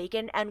Abbey be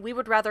taken, and we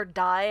would rather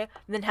die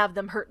than have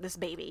them hurt this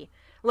baby.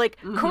 Like,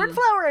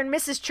 Cornflower and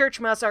Mrs.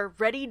 Churchmouse are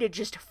ready to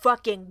just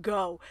fucking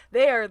go.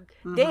 They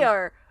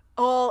are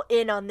all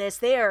in on this.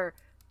 They are,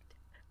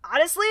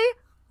 honestly,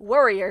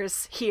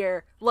 warriors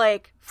here.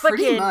 Like, fucking...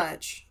 Pretty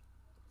much.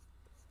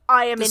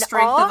 I am in awe. The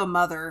strength of a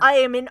mother. I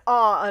am in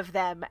awe of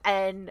them,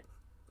 and...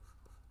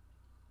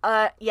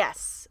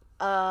 yes.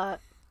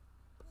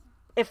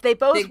 If they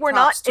both were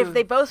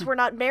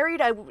not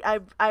married,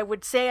 I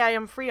would say I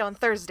am free on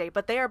Thursday,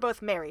 but they are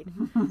both married.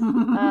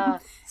 And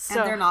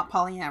they're not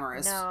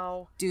polyamorous.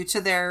 No. Due to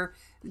their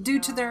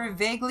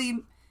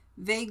vaguely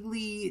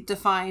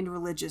defined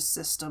religious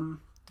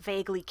system.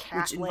 Vaguely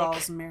Catholic. Which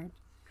involves marriage.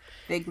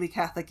 Vaguely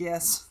Catholic,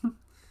 yes.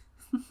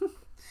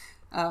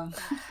 God.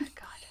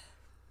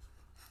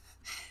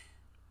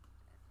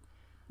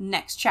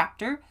 Next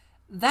chapter.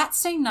 That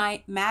same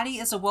night, Maddie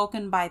is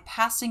awoken by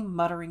passing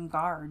muttering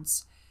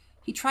guards.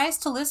 He tries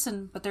to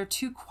listen, but they're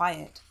too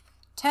quiet.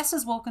 Tess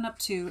is woken up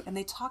too, and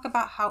they talk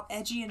about how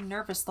edgy and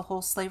nervous the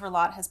whole slaver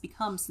lot has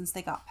become since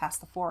they got past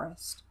the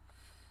forest.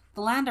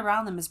 The land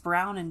around them is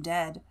brown and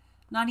dead.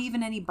 Not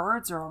even any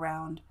birds are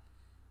around.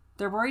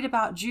 They're worried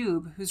about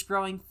Jube, who's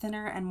growing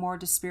thinner and more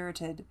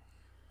dispirited.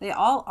 They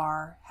all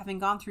are, having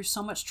gone through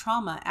so much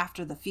trauma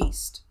after the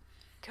feast.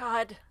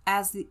 God.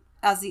 As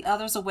the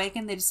others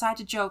awaken, they decide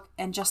to joke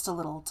and just a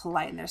little to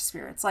lighten their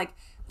spirits. Like,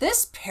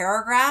 this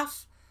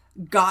paragraph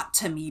got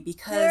to me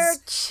because... They're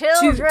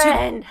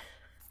children!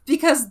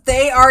 Because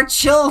they are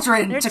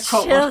children, They're to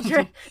quote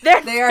children.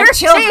 They are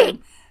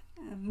children.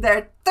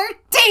 They're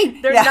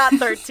 13! They're not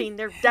 13.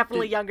 They're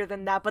definitely younger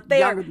than that. But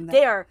they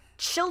are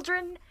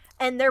children,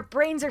 and their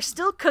brains are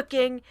still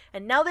cooking,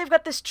 and now they've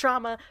got this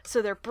trauma,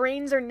 so their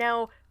brains are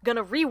now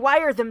gonna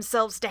rewire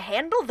themselves to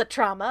handle the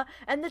trauma,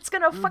 and it's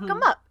gonna fuck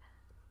them up.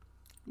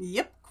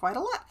 Yep, quite a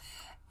lot.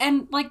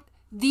 And, like,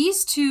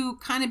 these two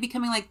kind of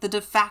becoming, like, the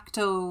de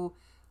facto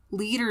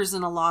leaders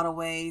in a lot of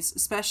ways,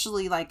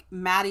 especially, like,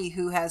 Maddie,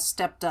 who has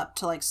stepped up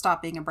to, like,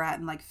 stop being a brat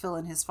and, like, fill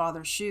in his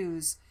father's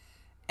shoes.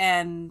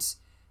 And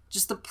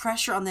just the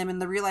pressure on them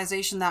and the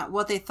realization that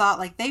what they thought,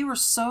 like, they were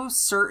so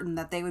certain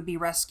that they would be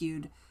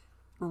rescued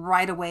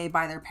right away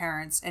by their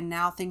parents, and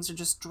now things are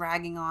just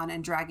dragging on,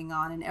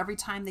 and every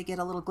time they get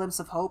a little glimpse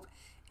of hope,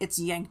 it's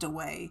yanked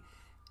away.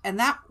 And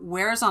that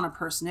wears on a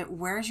person. It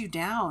wears you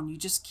down. You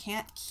just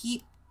can't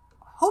keep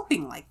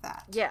hoping like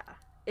that. Yeah.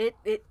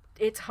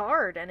 It's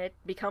hard, and it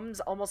becomes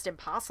almost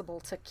impossible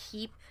to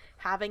keep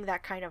having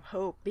that kind of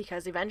hope,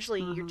 because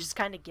eventually you just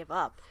kind of give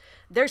up.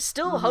 They're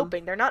still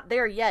hoping. They're not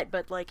there yet,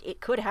 but, like, it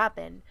could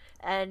happen.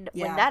 And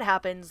when that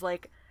happens,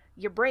 like,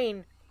 your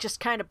brain just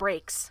kind of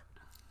breaks.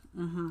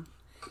 Mm-hmm.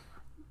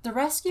 The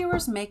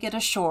rescuers make it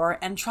ashore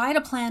and try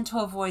to plan to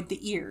avoid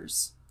the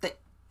ears.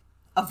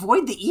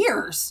 Avoid the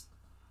ears?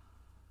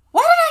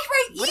 Why did I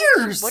write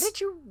ears?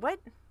 What?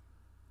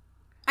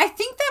 I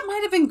think that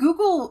might have been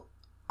Google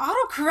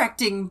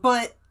autocorrecting,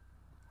 but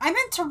I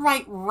meant to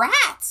write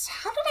rats.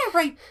 How did I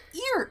write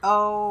ear?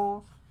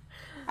 Oh,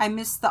 I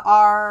missed the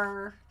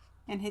R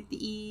and hit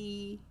the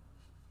E.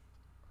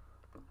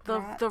 The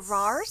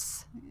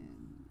RARs?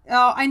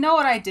 Oh, I know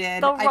what I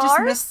did. I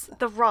just missed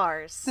the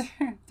RARs.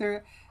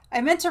 I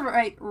meant to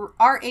write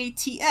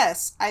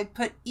RATS. I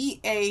put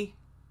EARS.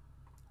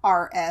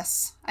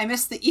 I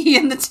missed the E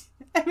and the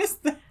I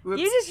missed the...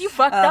 Whoops. You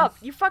fucked up.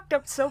 You fucked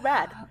up so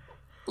bad.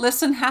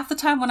 Listen, half the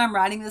time when I'm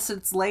writing this,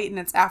 it's late and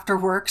it's after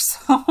work,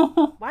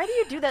 so... Why do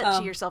you do that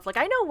to yourself? Like,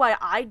 I know why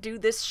I do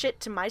this shit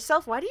to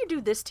myself. Why do you do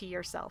this to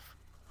yourself?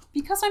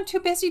 Because I'm too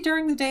busy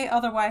during the day,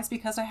 otherwise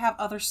because I have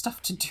other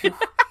stuff to do.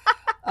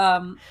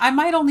 I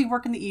might only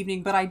work in the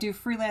evening, but I do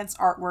freelance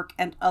artwork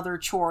and other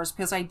chores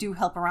because I do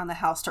help around the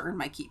house to earn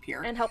my keep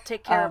here. And help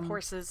take care of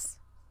horses.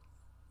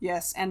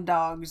 Yes, and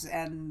dogs,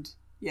 and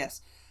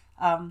yes.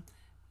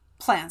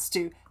 Plants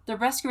too. The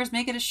rescuers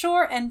make it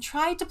ashore and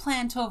try to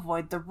plan to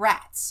avoid the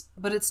rats,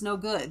 but it's no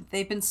good.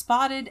 They've been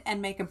spotted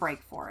and make a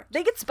break for it.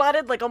 They get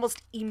spotted, like,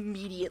 almost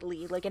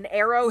immediately. Like, an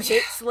arrow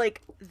hits,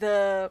 like,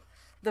 the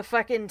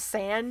fucking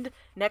sand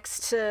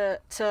next to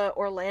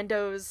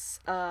Orlando's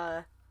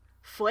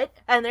foot,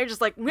 and they're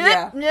just like,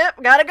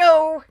 yep, gotta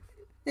go.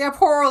 Yeah,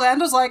 poor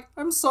Orlando's like,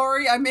 I'm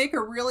sorry, I make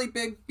a really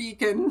big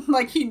beacon.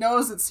 Like, he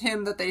knows it's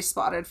him that they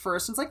spotted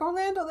first. It's like,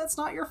 Orlando, that's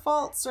not your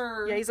fault,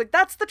 sir. Yeah, he's like,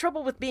 that's the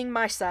trouble with being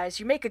my size.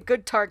 You make a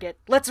good target.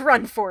 Let's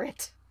run for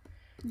it.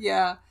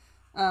 Yeah.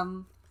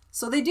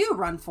 So they do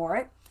run for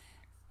it.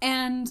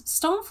 And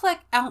Stonefleck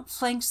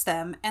outflanks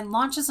them and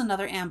launches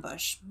another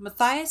ambush.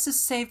 Matthias is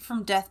saved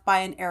from death by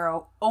an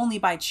arrow only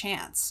by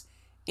chance.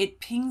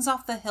 It pings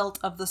off the hilt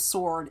of the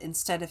sword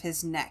instead of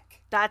his neck.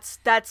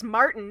 That's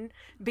Martin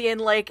being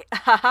like,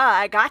 haha,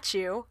 I got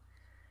you.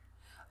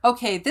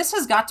 Okay, this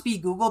has got to be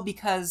Google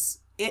because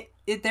it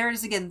there it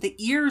is again. The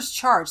ears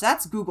charge.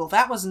 That's Google.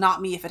 That was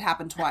not me if it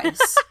happened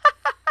twice.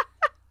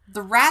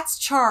 The rats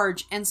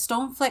charge and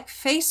Stonefleck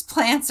face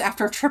plants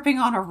after tripping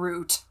on a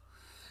root.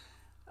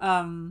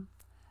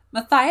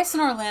 Matthias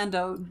and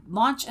Orlando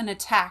launch an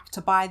attack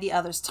to buy the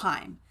others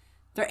time.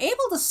 They're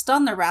able to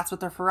stun the rats with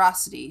their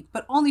ferocity,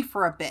 but only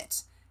for a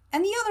bit.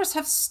 And the others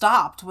have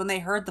stopped when they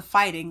heard the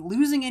fighting,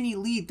 losing any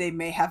lead they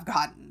may have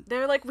gotten.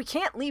 They're like, we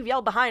can't leave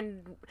y'all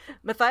behind.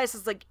 Matthias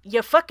is like,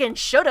 you fucking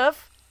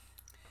should've.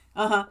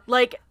 Uh-huh.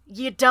 Like,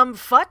 you dumb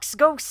fucks,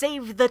 go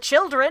save the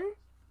children.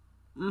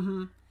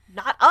 Mm-hmm.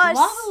 Not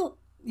us.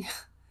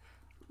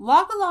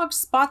 Logalog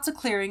spots a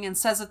clearing and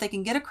says if they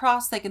can get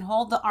across, they can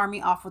hold the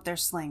army off with their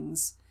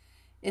slings.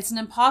 It's an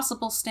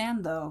impossible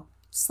stand, though.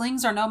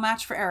 Slings are no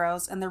match for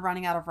arrows, and they're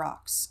running out of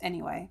rocks.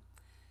 Anyway.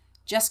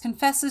 Jess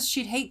confesses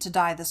she'd hate to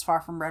die this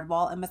far from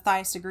Redwall, and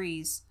Matthias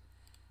agrees.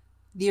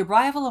 The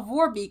arrival of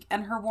Warbeak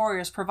and her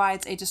warriors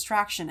provides a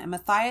distraction, and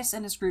Matthias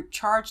and his group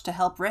charge to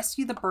help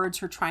rescue the birds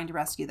who are trying to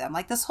rescue them.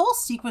 Like, this whole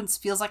sequence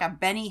feels like a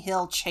Benny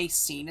Hill chase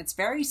scene. It's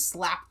very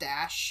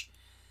slapdash.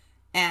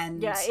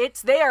 And yeah,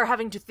 they are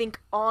having to think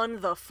on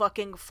the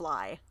fucking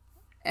fly.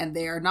 And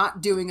they are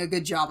not doing a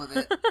good job of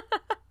it.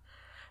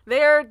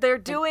 They're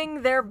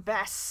doing their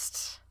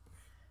best.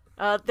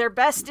 Their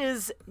best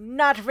is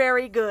not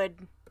very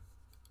good.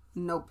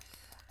 Nope.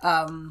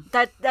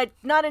 That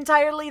not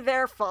entirely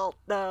their fault,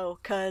 though,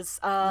 because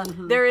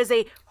there is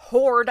a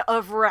horde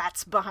of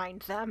rats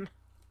behind them.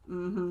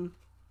 Mm-hmm.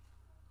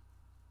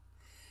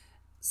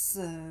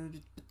 So,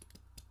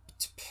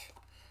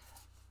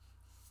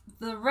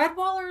 the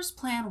Redwallers'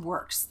 plan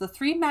works. The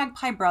three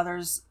Magpie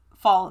brothers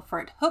fall for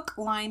it hook,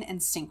 line,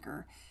 and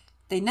sinker.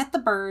 They net the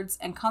birds,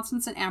 and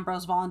Constance and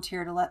Ambrose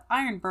volunteer to let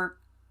Ironbeak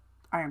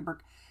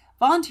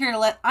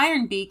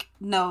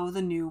know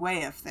the new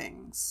way of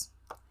things.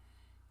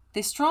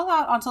 They stroll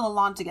out onto the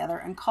lawn together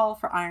and call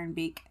for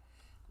Ironbeak.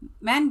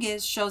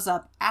 Mangiz shows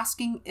up,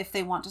 asking if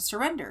they want to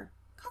surrender.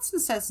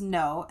 Constance says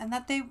no, and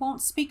that they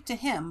won't speak to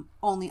him,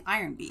 only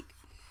Ironbeak.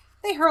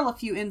 They hurl a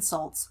few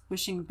insults,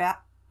 wishing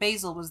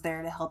Basil was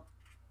there to help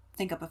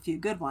think up a few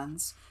good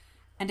ones.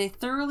 And a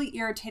thoroughly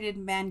irritated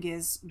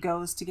Mangiz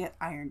goes to get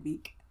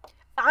Ironbeak.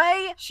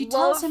 She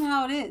tells him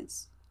how it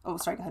is. Oh,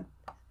 sorry, go ahead.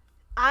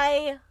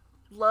 I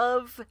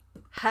love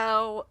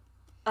how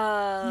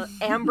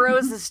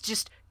Ambrose is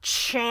just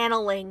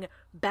channeling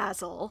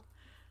Basil.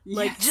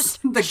 Like, yes,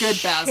 just the good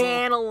Basil.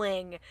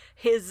 Channeling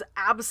his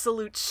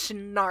absolute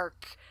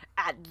snark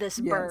at this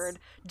bird.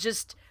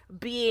 Just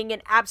being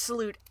an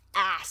absolute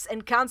ass,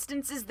 and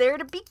Constance is there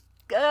to be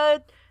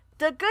the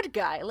good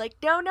guy. Like,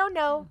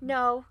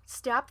 no,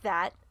 stop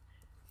that.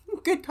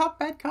 Good cop,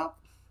 bad cop.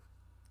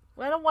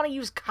 Well, I don't want to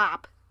use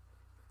cop.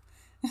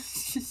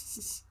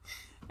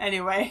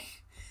 Anyway.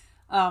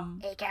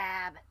 Hey,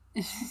 cab.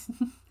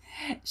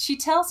 She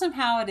tells him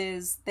how it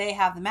is they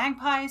have the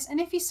magpies, and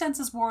if he sends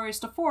his warriors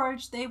to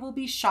forage, they will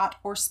be shot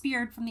or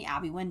speared from the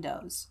abbey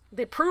windows.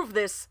 They prove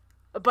this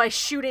by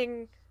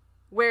shooting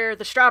where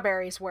the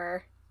strawberries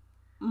were.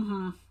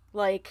 Mm-hmm.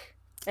 Like,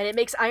 and it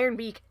makes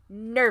Ironbeak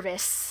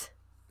nervous.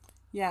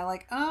 Yeah,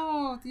 like,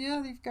 oh,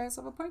 yeah, these guys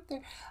have a point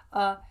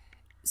there.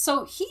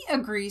 So he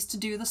agrees to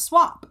do the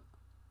swap.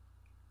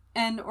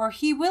 Or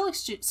he will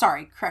exchange...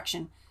 Sorry,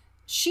 correction.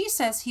 She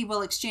says he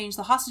will exchange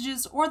the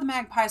hostages or the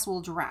magpies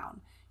will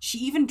drown. She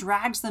even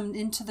drags them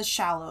into the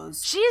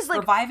shallows. She is, like,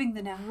 reviving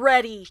the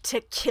ready to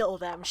kill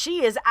them.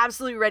 She is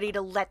absolutely ready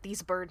to let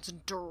these birds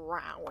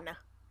drown.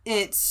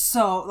 It's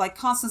so... Like,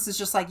 Constance is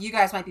just like, you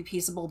guys might be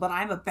peaceable, but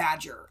I'm a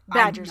badger.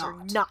 Badgers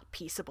are not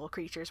peaceable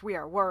creatures. We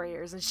are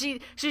warriors. And she's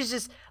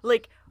just,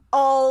 like,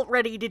 all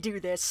ready to do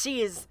this.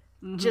 She is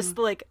just,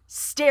 like,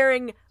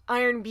 staring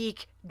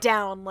Ironbeak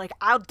down like,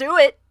 I'll do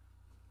it.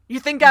 You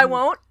think I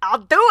won't? I'll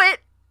do it.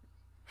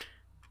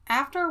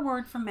 After a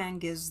word from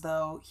Mangiz,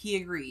 though, he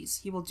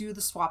agrees. He will do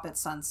the swap at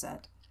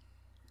sunset.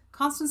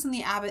 Constance and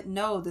the abbot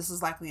know this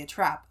is likely a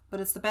trap, but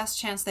it's the best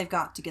chance they've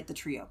got to get the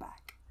trio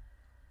back.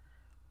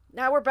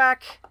 Now we're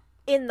back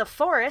in the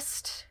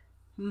forest.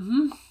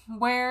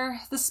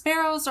 Where the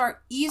sparrows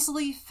are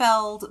easily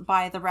felled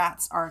by the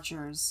rat's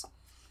archers.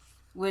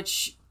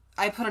 Which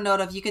I put a note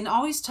of. You can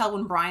always tell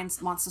when Brian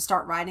wants to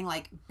start writing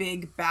like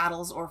big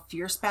battles or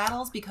fierce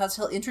battles because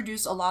he'll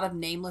introduce a lot of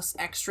nameless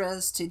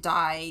extras to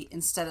die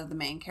instead of the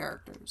main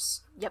characters.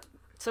 Yep.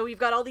 So we've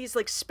got all these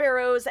like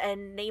sparrows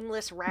and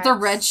nameless rats. The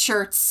red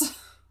shirts.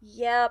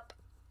 Yep.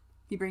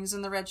 He brings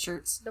in the red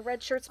shirts. The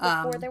red shirts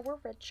before there were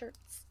red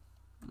shirts.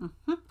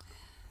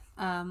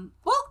 Well,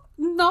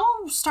 no,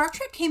 Star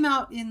Trek came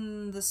out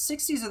in the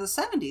 60s or the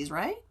 70s,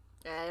 right?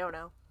 I don't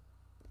know.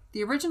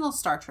 The original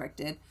Star Trek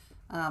did.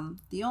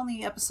 The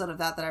only episode of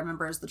that I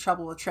remember is The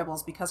Trouble with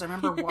Tribbles because I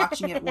remember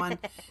watching it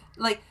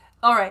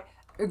all right,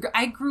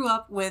 I grew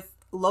up with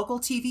local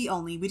TV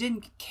only. We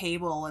didn't get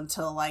cable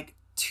until like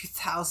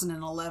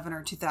 2011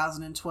 or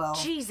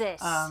 2012.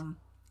 Jesus.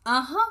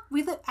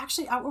 We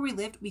actually out where we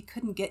lived, we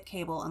couldn't get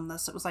cable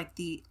unless it was like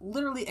the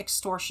literally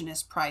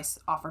extortionist price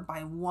offered by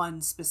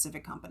one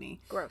specific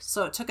company. Gross.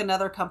 So it took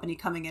another company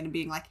coming in and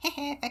being like,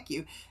 hey, heck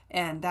you.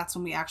 And that's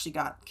when we actually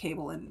got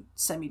cable and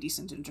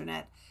semi-decent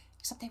internet.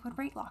 Except they would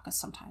rate lock us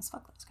sometimes.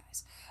 Fuck those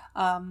guys.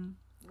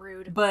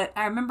 Rude. But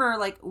I remember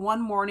like one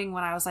morning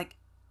when I was like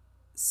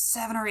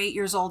 7 or 8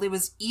 years old, it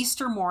was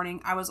Easter morning.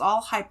 I was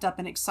all hyped up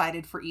and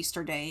excited for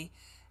Easter Day.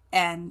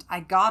 And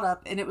I got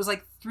up and it was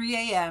like 3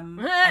 a.m.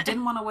 I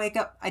didn't want to wake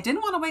up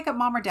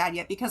mom or dad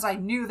yet because I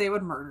knew they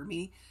would murder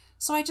me.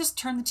 So I just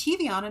turned the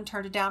TV on and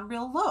turned it down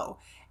real low.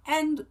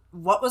 And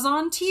what was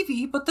on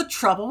TV but The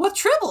Trouble with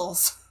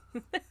Tribbles?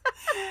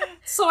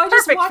 So I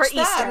just watched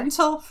that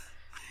until...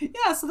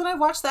 Yeah, so then I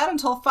watched that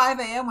until 5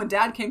 a.m. when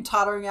Dad came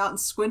tottering out and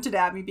squinted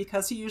at me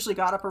because he usually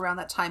got up around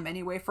that time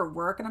anyway for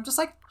work. And I'm just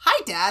like,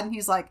 hi, Dad. And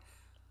he's like,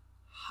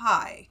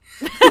 hi.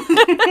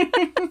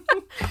 It's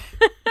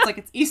like,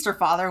 it's Easter,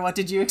 Father. What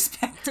did you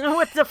expect?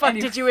 What the fuck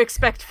did you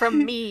expect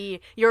from me,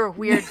 your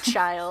weird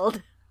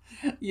child?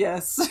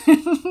 Yes.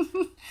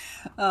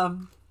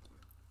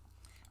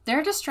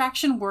 Their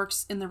distraction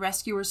works in the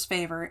rescuers'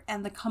 favor,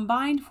 and the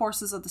combined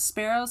forces of the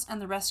sparrows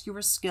and the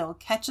rescuers' skill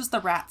catches the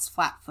rats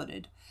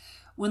flat-footed.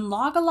 When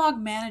Log-a-Log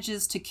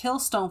manages to kill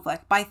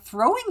Stonefleck by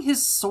throwing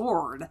his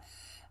sword,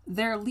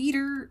 their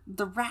leader,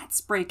 the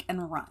rats, break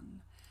and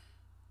run.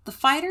 The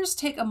fighters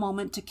take a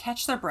moment to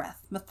catch their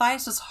breath.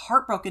 Matthias is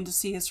heartbroken to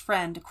see his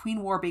friend, Queen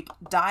Warbeak,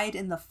 died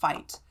in the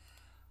fight.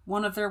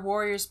 One of their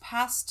warriors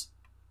passes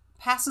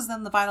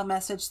them the vital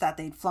message that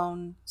they'd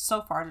flown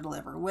so far to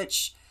deliver,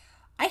 which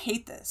I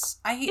hate this.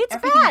 I hate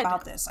everything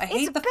about this. I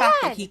hate the fact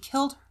that he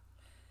killed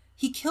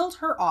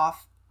her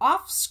off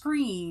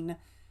screen,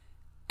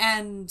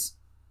 and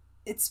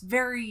it's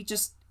very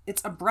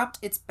it's abrupt,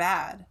 it's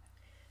bad.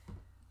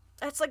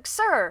 It's like,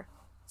 sir,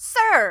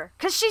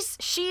 because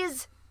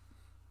she's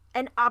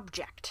an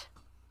object.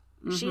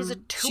 Mm-hmm. She's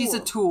a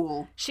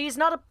tool. She's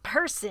not a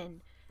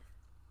person.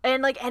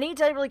 And like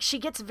anytime, like she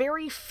gets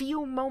very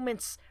few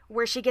moments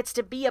where she gets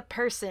to be a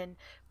person,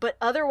 but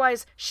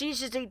otherwise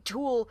she's just a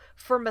tool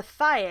for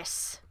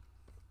Matthias.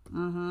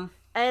 Mm-hmm.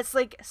 And it's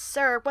like,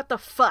 sir, what the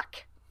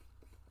fuck?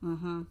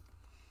 Mm-hmm.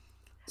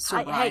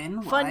 So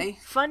Ryan, why?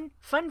 Fun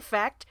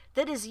fact,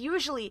 that is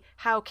usually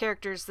how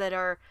characters that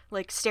are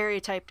like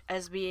stereotyped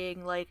as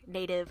being like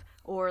native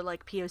or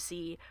like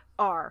POC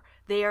are.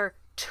 They are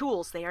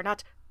tools. They are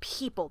not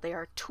people. They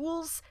are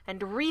tools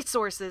and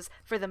resources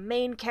for the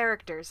main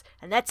characters,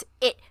 and that's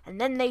it.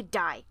 And then they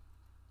die.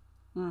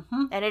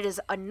 Mm-hmm. And it is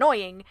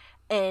annoying,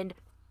 and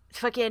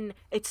fucking,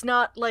 it's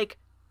not like,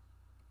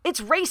 it's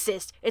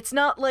racist. It's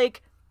not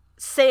like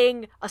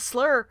saying a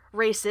slur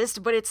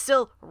racist, but it's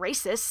still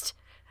racist.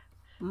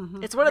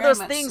 Mm-hmm. It's one of Very those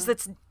much things so.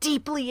 that's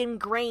deeply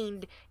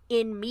ingrained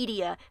in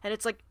media, and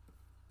it's like,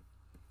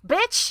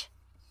 bitch,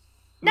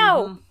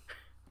 no.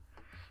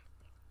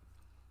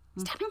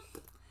 Mm-hmm.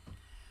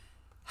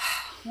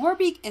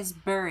 Warbeak is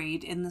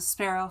buried in the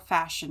sparrow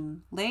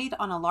fashion, laid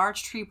on a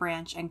large tree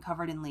branch and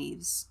covered in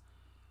leaves.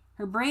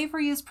 Her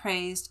bravery is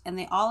praised, and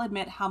they all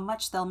admit how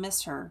much they'll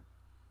miss her.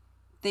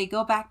 They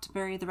go back to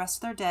bury the rest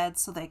of their dead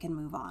so they can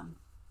move on.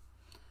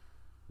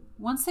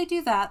 Once they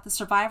do that, the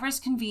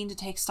survivors convene to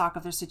take stock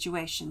of their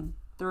situation.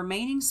 The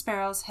remaining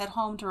sparrows head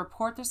home to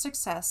report their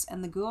success,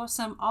 and the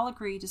Guosim all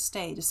agree to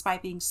stay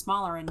despite being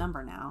smaller in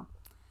number now.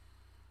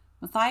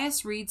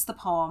 Matthias reads the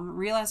poem,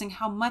 realizing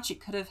how much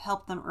it could have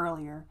helped them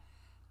earlier,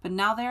 but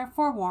now they are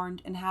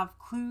forewarned and have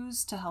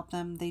clues to help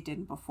them they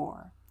didn't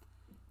before.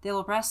 They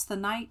will rest the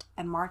night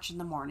and march in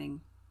the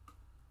morning.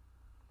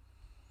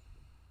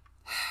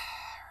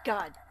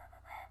 God.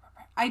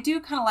 I do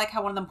kind of like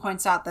how one of them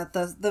points out that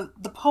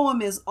the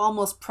poem is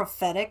almost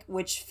prophetic,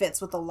 which fits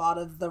with a lot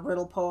of the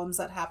riddle poems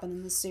that happen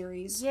in the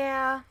series.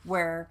 Yeah.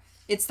 Where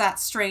it's that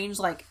strange,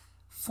 like,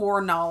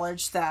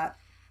 foreknowledge that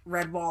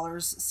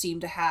Redwallers seem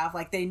to have.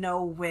 Like, they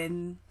know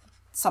when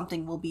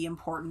something will be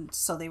important,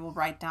 so they will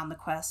write down the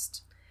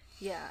quest.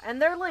 Yeah,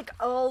 and they're like,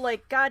 oh,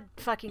 like, God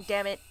fucking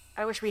damn it,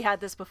 I wish we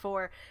had this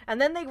before. And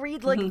then they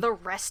read, like, the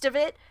rest of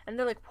it, and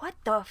they're like, what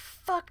the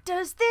fuck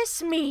does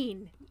this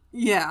mean?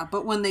 Yeah,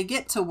 but when they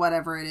get to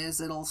whatever it is,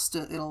 it'll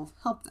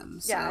help them.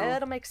 So. Yeah,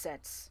 that'll make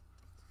sense.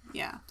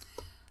 Yeah.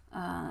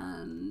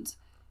 And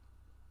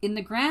in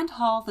the Grand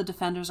Hall, the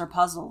defenders are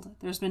puzzled.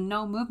 There's been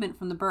no movement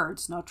from the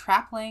birds, no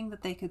trap laying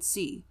that they could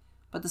see.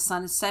 But the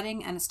sun is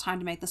setting, and it's time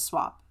to make the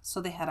swap,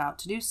 so they head out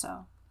to do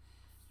so.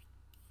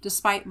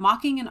 Despite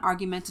mocking and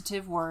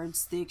argumentative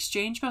words, the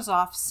exchange goes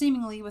off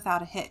seemingly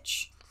without a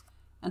hitch,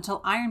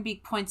 until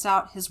Ironbeak points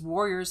out his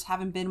warriors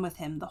haven't been with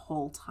him the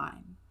whole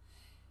time.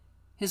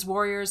 His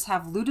warriors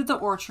have looted the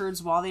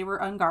orchards while they were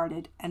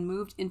unguarded and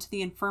moved into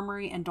the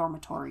infirmary and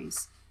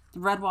dormitories. The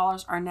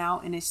Redwallers are now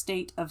in a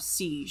state of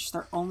siege,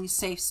 their only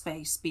safe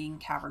space being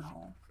Cavern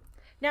Hole.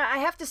 Now, I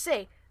have to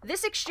say,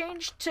 this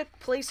exchange took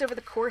place over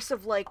the course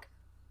of, like,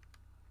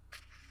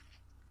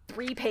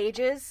 3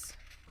 pages.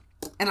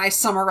 And I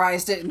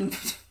summarized it in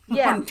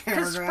one paragraph.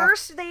 Because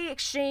first they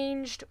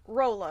exchanged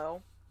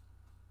Rollo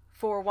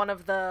for one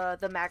of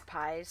the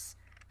magpies.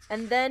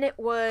 And then it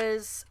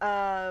was,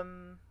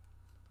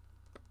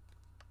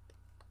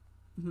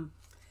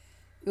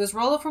 It was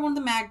Rollo from one of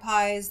the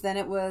magpies, then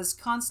it was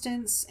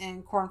Constance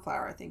and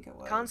Cornflower, I think it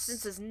was.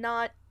 Constance is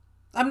not...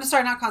 I'm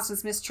sorry, not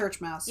Constance, Miss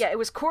Churchmouse. Yeah, it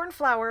was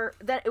Cornflower,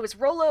 then it was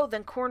Rollo,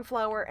 then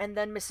Cornflower, and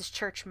then Mrs.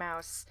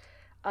 Churchmouse.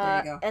 There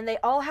you go. And they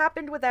all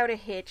happened without a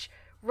hitch.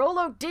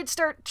 Rollo did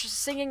start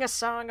singing a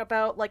song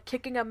about, like,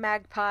 kicking a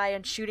magpie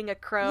and shooting a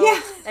crow.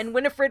 Yeah. And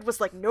Winifred was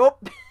like,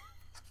 nope.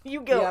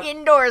 You go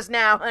indoors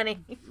now, honey.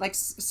 Like,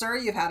 sir,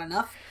 you've had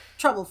enough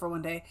trouble for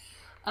one day.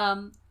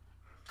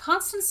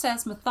 Constance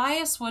says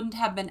Matthias wouldn't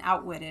have been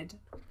outwitted.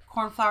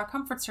 Cornflower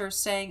comforts her,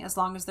 saying as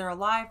long as they're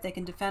alive, they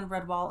can defend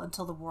Redwall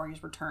until the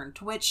warriors return.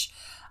 To which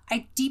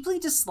I deeply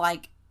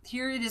dislike.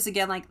 Here it is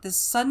again, like, this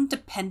sudden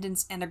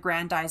dependence and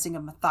aggrandizing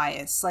of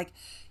Matthias. Like,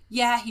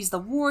 yeah, he's the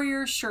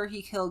warrior, sure,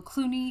 he killed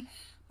Clooney,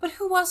 but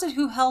who was it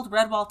who held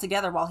Redwall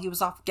together while he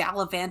was off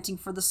gallivanting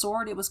for the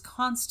sword? It was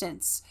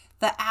Constance,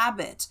 the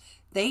abbot.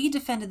 They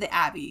defended the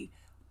abbey.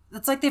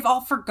 It's like they've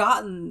all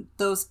forgotten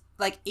those,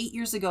 like, 8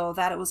 years ago,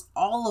 that it was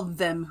all of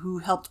them who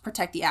helped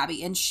protect the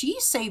abbey, and she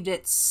saved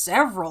it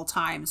several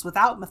times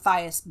without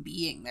Matthias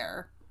being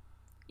there.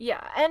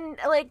 Yeah, and,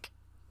 like,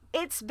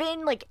 it's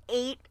been, like,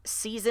 8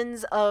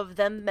 seasons of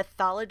them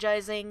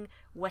mythologizing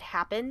what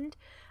happened.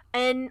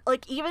 And,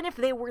 like, even if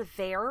they were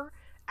there,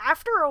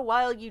 after a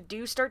while you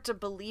do start to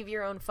believe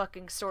your own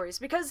fucking stories.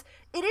 Because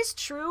it is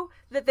true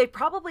that they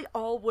probably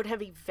all would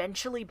have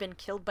eventually been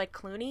killed by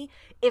Clooney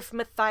if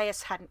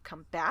Matthias hadn't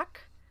come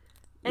back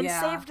and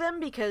saved them,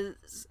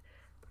 because...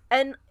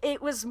 And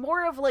it was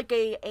more of, like,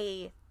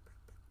 a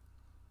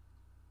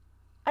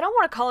I don't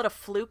want to call it a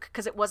fluke,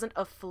 because it wasn't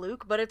a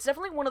fluke, but it's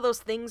definitely one of those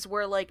things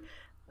where, like,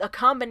 a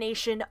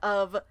combination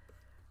of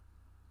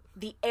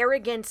the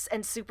arrogance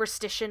and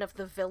superstition of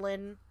the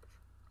villain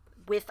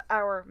with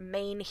our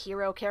main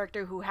hero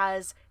character who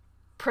has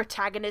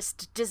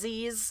protagonist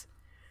disease.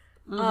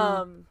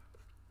 And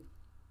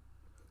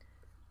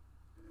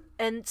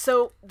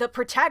so the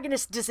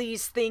protagonist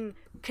disease thing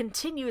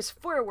continues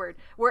forward,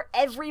 where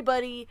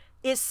everybody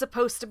is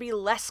supposed to be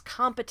less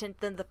competent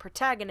than the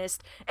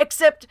protagonist,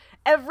 except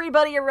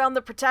everybody around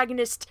the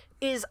protagonist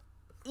is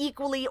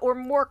equally or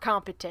more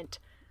competent.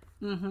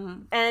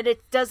 And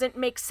it doesn't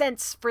make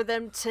sense for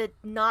them to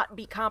not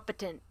be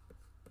competent.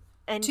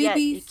 And to yet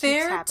be it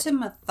fair keeps happening. to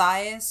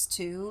Matthias,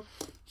 too,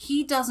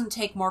 he doesn't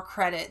take more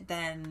credit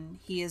than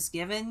he is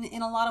given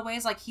in a lot of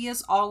ways. Like, he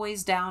is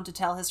always down to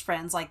tell his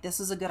friends, like, this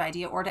is a good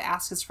idea, or to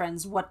ask his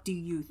friends, what do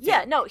you think?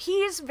 Yeah, no,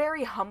 he is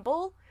very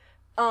humble,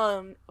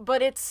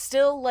 but it's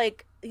still,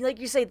 like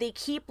you say, they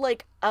keep,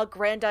 like,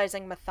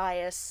 aggrandizing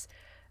Matthias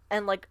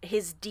and, like,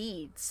 his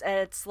deeds, and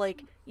it's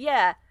like,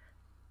 yeah,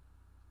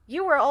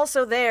 you were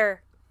also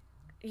there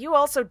you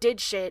also did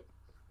shit.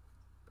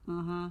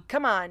 Mm-hmm.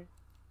 Come on.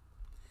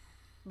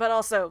 But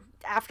also,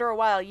 after a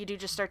while, you do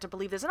just start to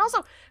believe this. And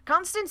also,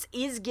 Constance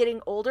is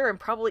getting older and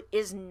probably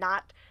is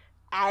not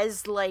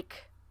as,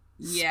 like,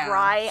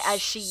 spry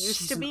as she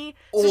used to be.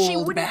 So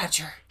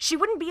she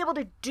wouldn't be able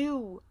to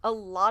do a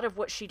lot of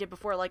what she did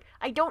before. Like,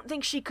 I don't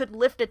think she could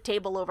lift a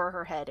table over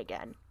her head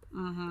again.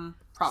 Mm-hmm.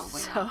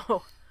 Probably not.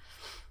 So...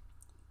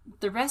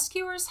 The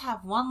rescuers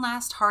have one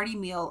last hearty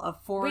meal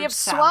of forage We have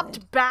salad.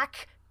 swapped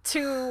back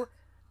to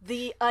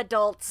the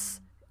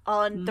adults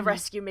on the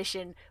rescue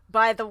mission,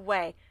 by the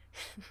way.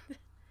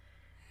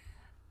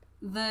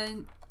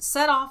 Then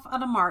set off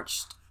at a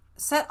march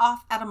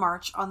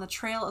on the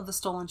trail of the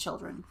stolen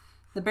children.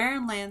 The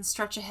barren lands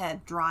stretch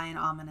ahead, dry and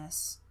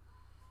ominous.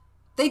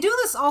 They do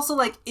this also,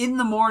 like, in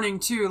the morning,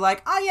 too.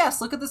 Like, yes,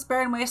 look at this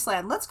barren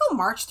wasteland. Let's go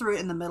march through it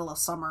in the middle of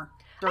summer.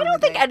 I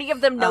don't think any of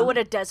them know what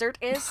a desert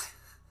is.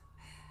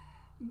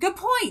 Good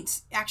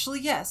point. Actually,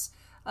 yes.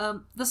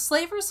 The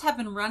slavers have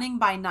been running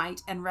by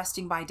night and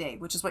resting by day,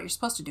 which is what you're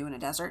supposed to do in a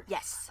desert.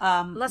 Yes.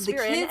 Unless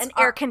you're in an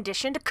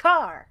air-conditioned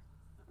car.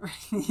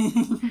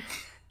 I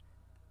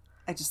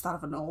just thought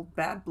of an old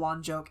bad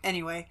blonde joke.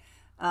 Anyway,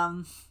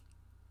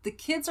 the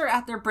kids are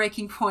at their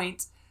breaking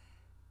point,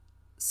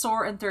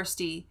 sore and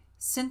thirsty.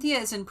 Cynthia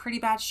is in pretty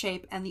bad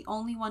shape, and they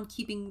only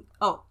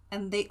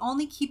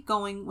keep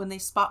going when they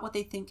spot what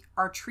they think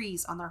are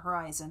trees on the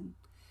horizon.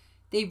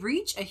 They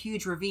reach a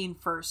huge ravine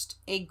first,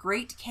 a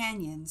great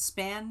canyon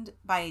spanned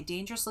by a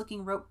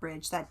dangerous-looking rope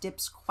bridge that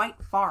dips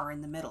quite far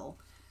in the middle.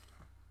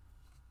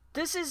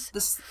 This is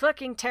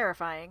fucking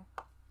terrifying.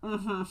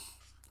 Mm-hmm.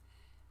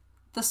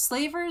 The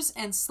slavers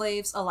and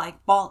slaves alike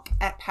balk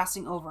at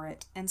passing over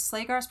it, and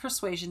Slagar's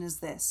persuasion is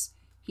this.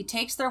 He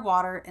takes their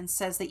water and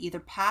says they either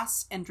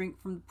pass and drink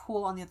from the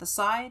pool on the other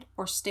side,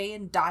 or stay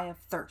and die of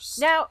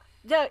thirst. Now,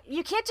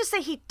 you can't just say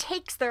he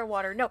takes their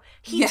water. No,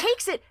 he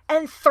takes it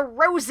and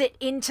throws it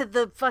into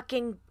the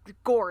fucking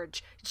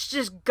gorge. It's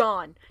just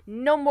gone.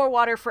 No more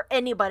water for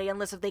anybody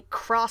unless if they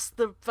cross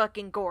the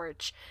fucking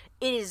gorge.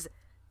 It is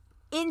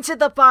into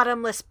the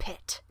bottomless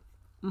pit.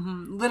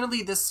 Mm-hmm.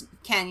 Literally, this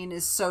canyon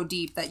is so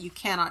deep that you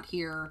cannot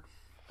hear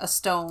a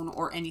stone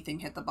or anything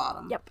hit the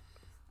bottom. Yep.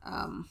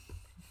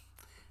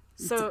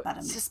 It's a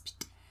bottomless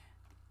pit.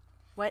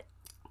 What?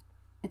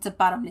 It's a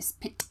bottomless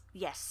pit.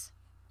 Yes.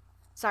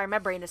 Sorry, my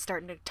brain is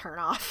starting to turn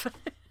off.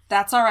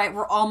 That's all right.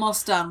 We're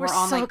almost done. We're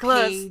on so like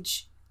close.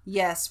 Page.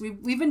 Yes,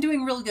 we've been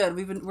doing real good.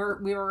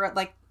 We were at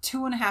like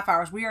 2.5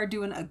 hours. We are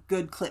doing a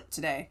good clip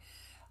today.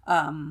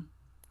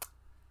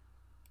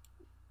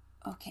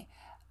 Okay.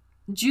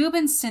 Jube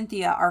and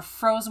Cynthia are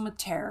frozen with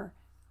terror.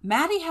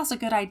 Maddie has a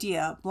good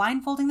idea,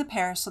 blindfolding the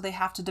pair so they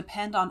have to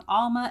depend on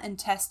Alma and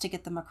Tess to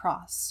get them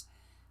across.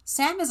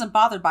 Sam isn't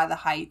bothered by the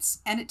heights,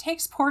 and it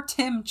takes poor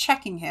Tim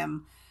checking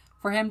him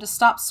for him to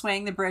stop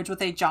swaying the bridge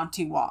with a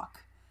jaunty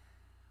walk.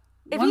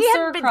 If he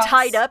hadn't been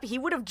tied up, he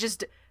would have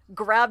just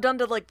grabbed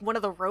onto like one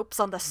of the ropes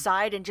on the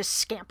side and just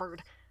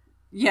scampered.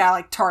 Yeah,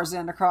 like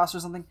Tarzan across or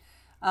something.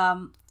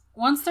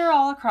 Once they're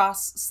all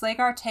across,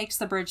 Slagar takes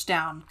the bridge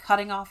down,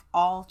 cutting off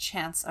all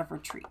chance of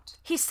retreat.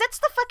 He sets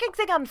the fucking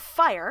thing on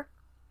fire.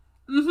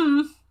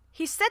 Mm-hmm.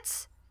 He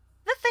sets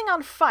the thing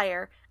on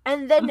fire,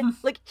 and then,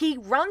 like, he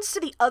runs to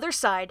the other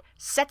side,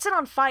 sets it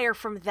on fire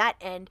from that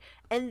end,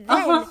 and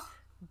then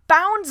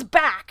bounds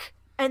back,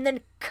 and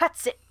then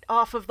cuts it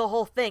off of the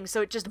whole thing,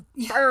 so it just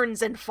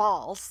burns and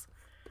falls.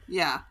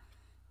 Yeah.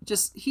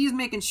 Just, he's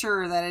making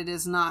sure that it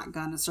is not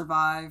gonna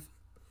survive.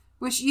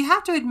 Which, you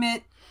have to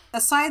admit,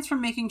 aside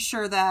from making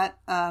sure that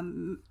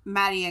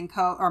Maddie and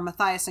co, or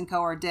Matthias and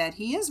co are dead,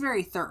 he is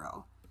very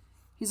thorough.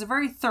 He's a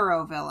very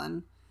thorough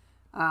villain.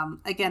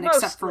 Again, Mostly.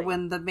 except for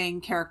when the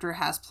main character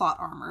has plot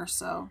armor,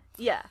 so.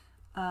 Yeah.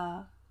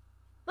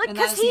 Like, and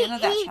that is the end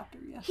of that chapter,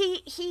 yeah.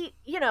 He,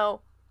 you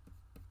know,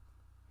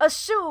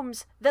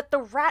 assumes that the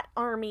rat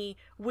army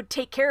would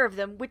take care of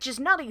them, which is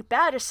not a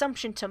bad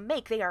assumption to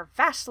make. They are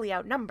vastly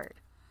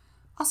outnumbered.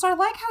 Also, I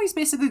like how he's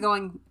basically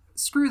going,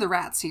 screw the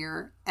rats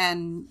here,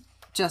 and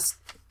just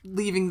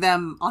leaving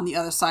them on the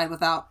other side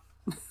without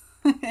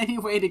any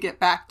way to get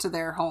back to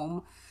their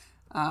home.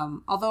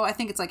 Although I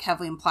think it's like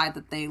heavily implied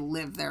that they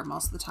live there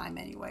most of the time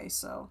anyway,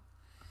 so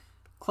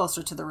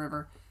closer to the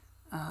river.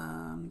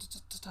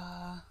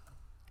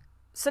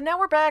 So now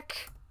we're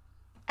back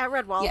at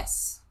Redwall.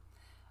 Yes.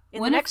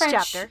 In the next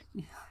chapter.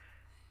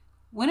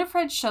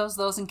 Winifred shows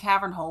those in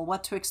Cavern Hole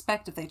what to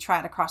expect if they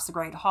try to cross the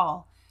Great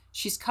Hall.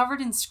 She's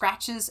covered in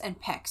scratches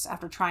and pecks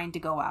after trying to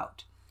go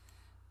out.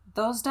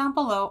 Those down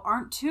below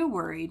aren't too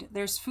worried.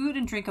 There's food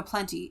and drink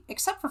aplenty,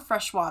 except for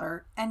fresh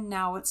water, and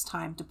now it's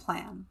time to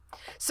plan.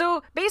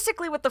 So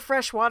basically with the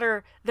fresh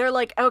water, they're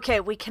like, okay,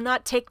 we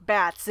cannot take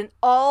baths, and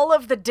all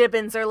of the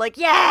Dibbins are like,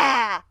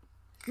 yeah!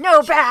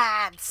 No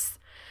baths!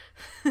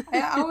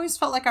 I always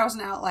felt like I was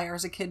an outlier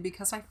as a kid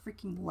because I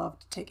freaking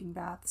loved taking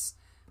baths.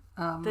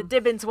 The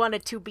Dibbins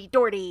wanted to be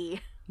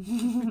dirty.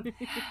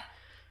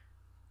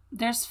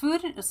 There's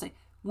food and it's like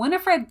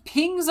Winifred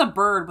pings a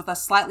bird with a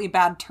slightly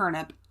bad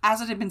turnip as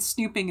it had been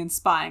snooping and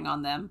spying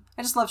on them.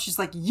 I just love she's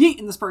like yeet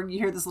in this bird and you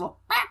hear this little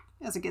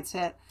as it gets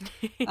hit.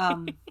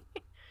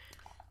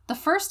 The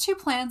first two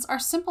plans are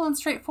simple and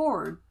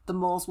straightforward. The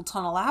moles will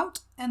tunnel out,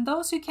 and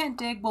those who can't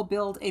dig will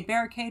build a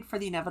barricade for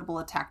the inevitable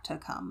attack to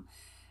come.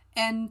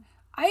 And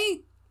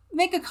I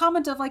make a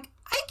comment of, like,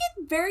 I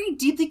get very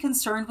deeply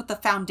concerned with the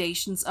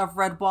foundations of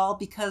Redwall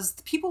because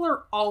people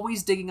are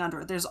always digging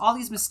under it. There's all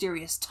these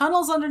mysterious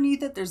tunnels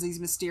underneath it. There's these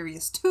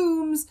mysterious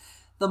tombs.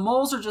 The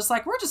moles are just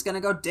like, we're just going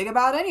to go dig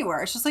about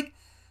anywhere. It's just like,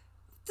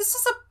 this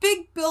is a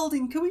big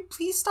building. Can we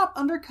please stop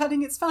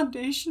undercutting its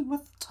foundation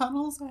with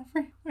tunnels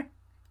everywhere?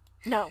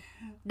 No,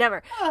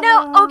 never.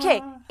 Now,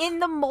 okay, in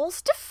the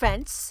mole's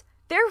defense,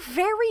 they're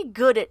very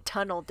good at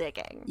tunnel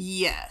digging.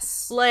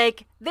 Yes.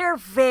 Like, they're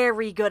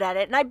very good at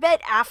it. And I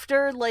bet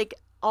after, like,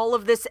 all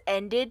of this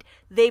ended,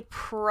 they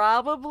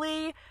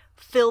probably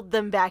filled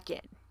them back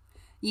in.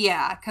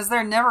 Yeah, because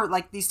they're never,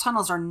 like, these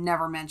tunnels are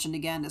never mentioned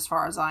again as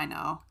far as I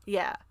know.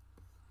 Yeah.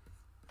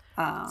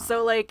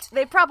 So, like,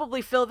 they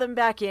probably fill them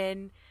back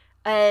in,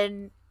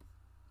 and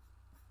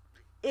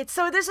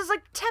so this is,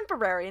 like,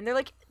 temporary, and they're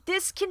like,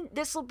 this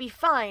will be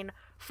fine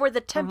for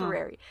the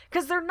temporary.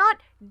 Because they're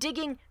not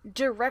digging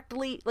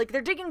directly, like,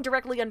 they're digging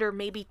directly under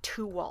maybe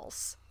 2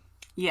 walls.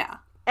 Yeah.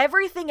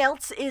 Everything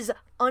else is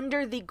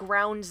under the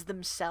grounds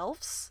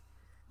themselves,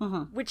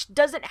 which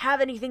doesn't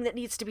have anything that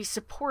needs to be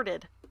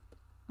supported.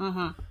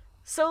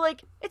 So,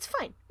 like, it's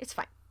fine. It's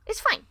fine. It's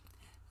fine.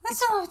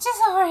 Just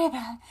don't worry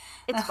about it.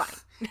 It's fine.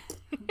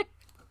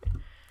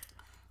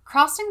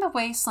 Crossing the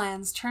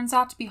wastelands turns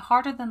out to be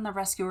harder than the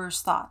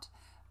rescuers thought.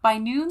 By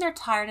noon, they're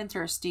tired and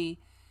thirsty.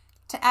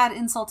 To add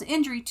insult to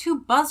injury,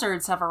 2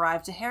 buzzards have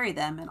arrived to harry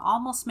them and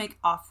almost make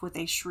off with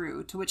a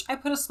shrew, to which I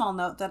put a small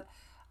note that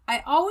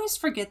I always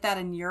forget that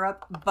in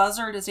Europe,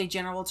 buzzard is a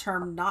general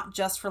term not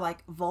just for,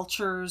 like,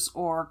 vultures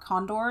or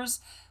condors,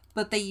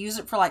 but they use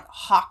it for, like,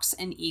 hawks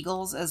and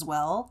eagles as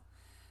well.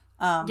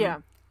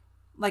 Yeah.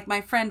 Like,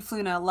 my friend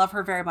Fluna, love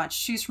her very much.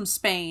 She's from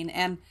Spain,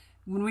 and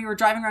when we were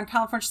driving around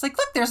California, she's like,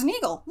 look, there's an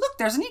eagle. Look,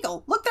 there's an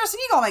eagle. Look, there's an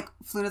eagle. I'm like,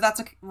 Fluna, that's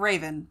a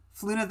raven.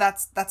 Fluna,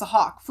 that's a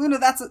hawk. Fluna,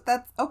 that's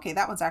okay,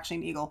 that one's actually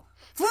an eagle.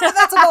 Fluna,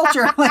 that's a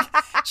vulture. Like,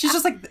 she's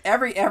just like,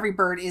 every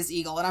bird is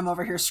eagle, and I'm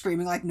over here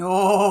screaming like,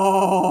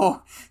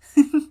 no.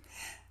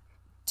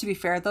 To be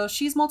fair, though,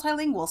 she's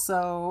multilingual,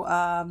 so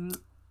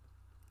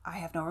I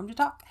have no room to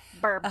talk.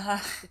 Burp.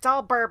 It's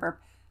all burp.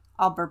 Burp.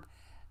 I'll burp.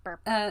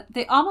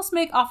 They almost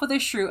make off with a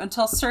shrew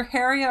until Sir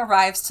Harry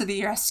arrives to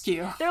the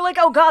rescue. They're like,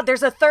 oh god,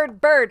 there's a third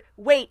bird.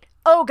 Wait,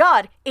 oh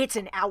god, it's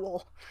an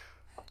owl.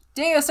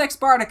 Deus Ex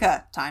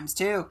Bardica,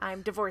 ×2.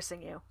 I'm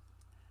divorcing you.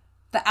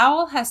 The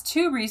owl has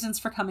 2 reasons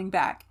for coming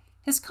back.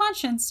 His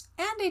conscience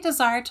and a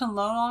desire to no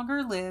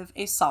longer live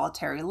a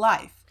solitary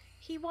life.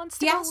 He wants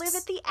to go live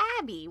at the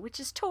Abbey, which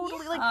is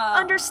totally,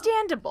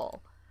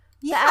 understandable.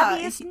 The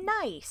Abbey is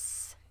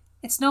nice.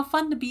 It's no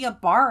fun to be a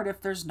bard if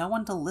there's no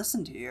one to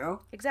listen to you.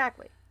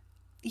 Exactly.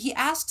 He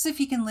asks if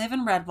he can live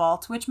in Redwall,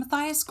 to which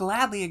Matthias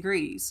gladly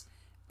agrees.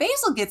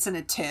 Basil gets in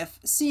a tiff,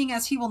 seeing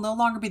as he will no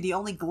longer be the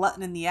only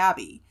glutton in the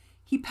Abbey.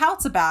 He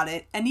pouts about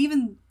it,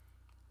 even.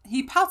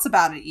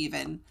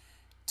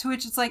 To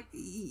which it's like,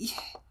 you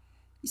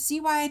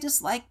see why I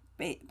dislike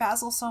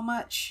Basil so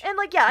much? And,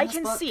 like, yeah, I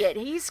can see it.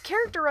 He's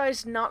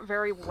characterized not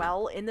very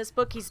well in this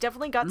book. He's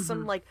definitely got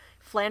some, like,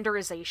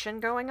 Flanderization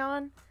going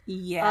on.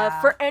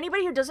 Yeah. For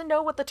anybody who doesn't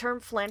know what the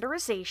term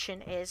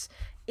Flanderization is,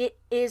 it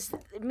is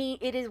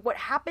what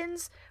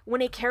happens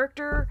when a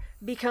character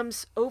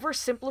becomes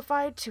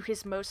oversimplified to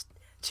his most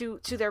to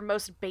their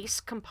most base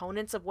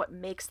components of what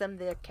makes them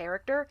their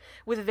character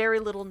with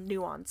very little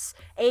nuance.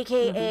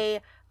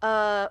 AKA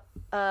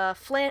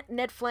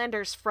Ned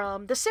Flanders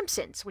from The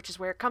Simpsons, which is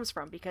where it comes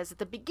from, because at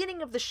the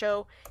beginning of the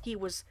show he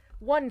was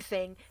one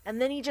thing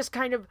and then he just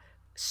kind of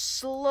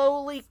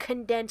slowly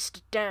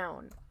condensed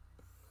down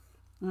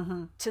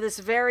to this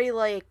very,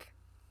 like,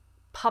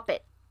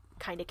 puppet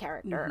kind of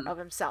character of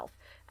himself.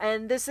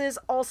 And this is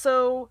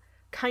also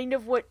kind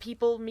of what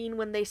people mean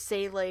when they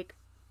say, like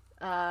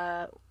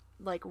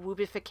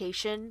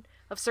woobification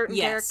of certain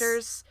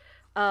characters.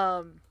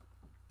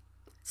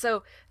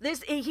 So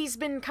he's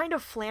been kind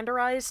of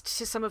Flanderized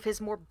to some of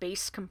his more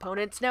base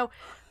components. Now,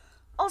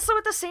 also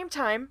at the same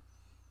time,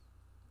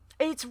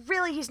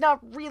 he's not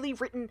really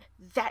written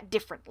that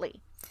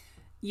differently.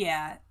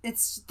 Yeah,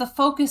 the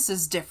focus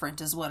is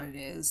different is what it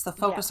is. The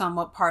focus on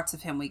what parts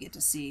of him we get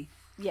to see.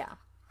 Yeah.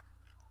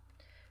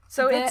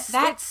 So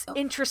it's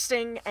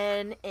interesting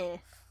and eh.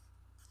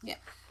 Yeah.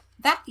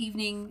 That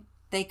evening,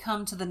 they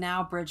come to the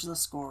now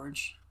bridgeless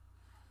gorge.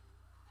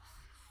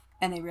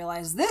 And they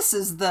realize this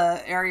is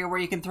the area where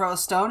you can throw a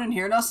stone and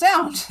hear no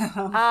sound.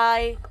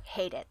 I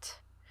hate it.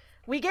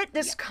 We get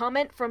this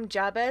comment from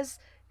Jabez.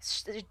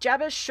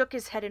 Jabez shook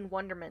his head in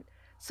wonderment.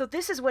 So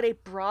this is what a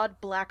broad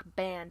black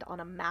band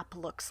on a map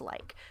looks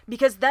like.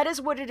 Because that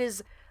is what it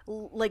is,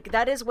 like,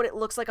 that is what it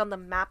looks like on the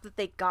map that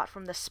they got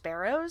from the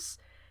Sparrows.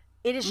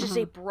 It is just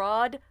a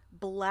broad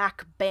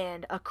black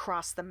band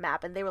across the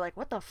map. And they were like,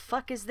 what the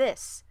fuck is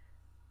this?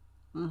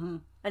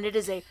 And it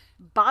is a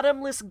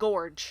bottomless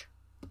gorge.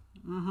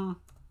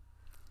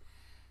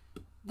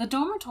 The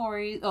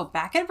dormitory... Oh,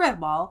 back at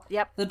Redwall.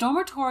 Yep. The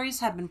dormitories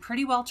have been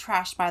pretty well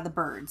trashed by the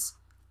birds.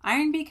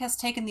 Ironbeak has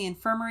taken the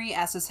infirmary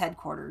as his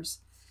headquarters.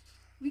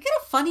 We get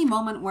a funny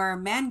moment where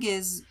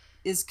Mangiz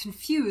is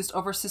confused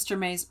over Sister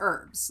May's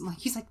herbs. Like,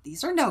 he's like,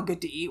 these are no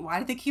good to eat. Why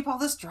do they keep all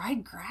this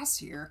dried grass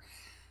here?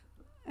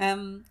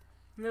 And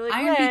they're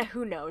like,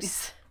 who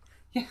knows?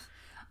 Yeah.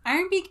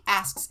 Ironbeak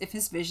asks if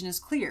his vision is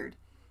cleared.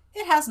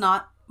 It has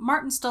not.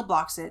 Martin still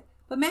blocks it,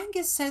 but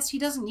Mangiz says he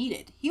doesn't need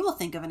it. He will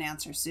think of an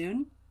answer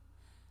soon.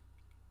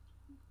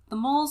 The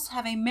moles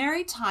have a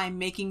merry time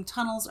making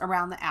tunnels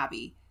around the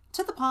abbey,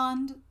 to the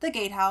pond, the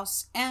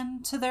gatehouse,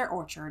 and to their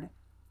orchard.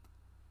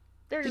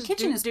 They're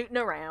just dooting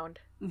around.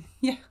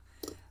 Yeah.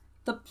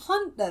 The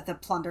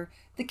plunder.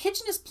 The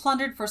kitchen is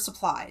plundered for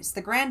supplies.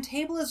 The grand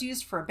table is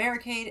used for a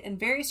barricade, and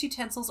various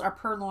utensils are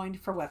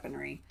purloined for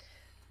weaponry.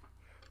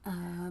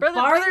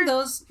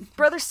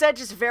 Brother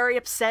Sedge is very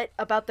upset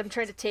about them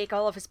trying to take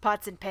all of his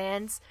pots and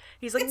pans.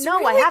 He's like, no,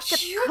 really I have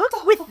to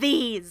cook with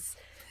these.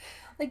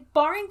 Like,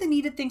 barring the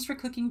needed things for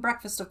cooking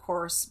breakfast, of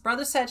course,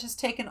 Brother Sedge has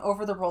taken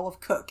over the role of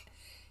cook.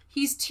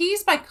 He's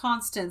teased by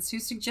Constance, who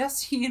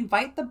suggests he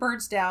invite the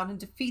birds down and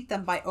defeat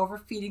them by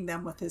overfeeding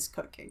them with his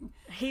cooking.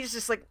 He's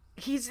just like,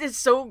 he's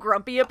so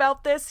grumpy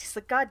about this. He's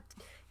like, God,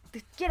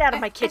 get out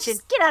of my kitchen.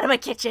 Get out of my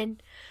kitchen.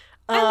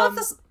 I love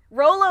this.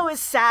 Rollo is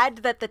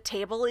sad that the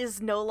table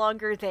is no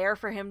longer there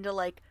for him to,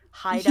 like,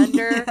 hide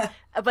under. Yeah.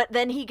 But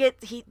then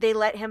they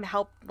let him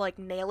help, like,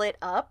 nail it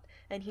up.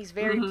 And he's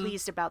very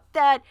pleased about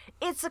that.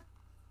 It's a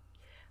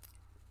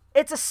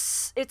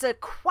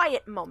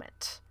quiet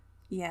moment.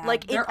 Yeah.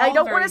 Like, I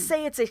don't want to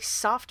say it's a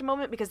soft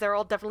moment because they're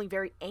all definitely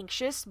very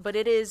anxious, but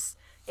it is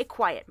a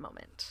quiet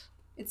moment.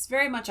 It's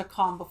very much a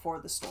calm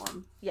before the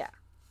storm. Yeah.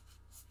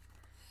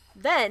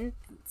 Then,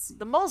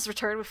 the moles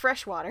return with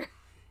fresh water.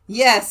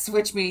 Yes,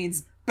 which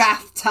means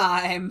bath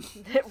time.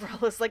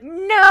 Rollo's like,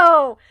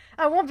 no!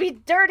 I won't be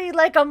dirty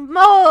like a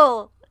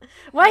mole!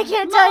 Why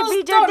can't I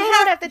be dirty? They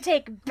don't have to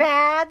take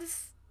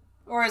baths.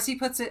 Or as he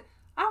puts it,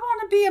 I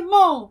want to be a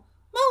mole.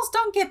 Moles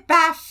don't get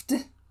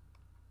bathed.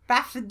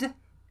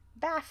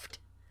 Baffed.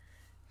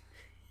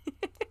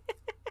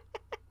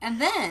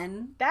 And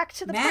then back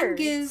to the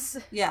birds.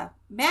 Yeah,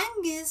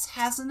 Mangiz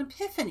has an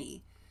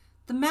epiphany.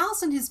 The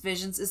mouse in his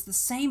visions is the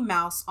same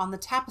mouse on the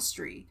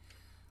tapestry.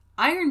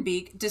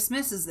 Ironbeak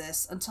dismisses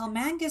this until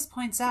Mangiz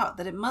points out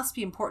that it must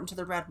be important to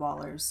the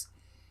Redwallers.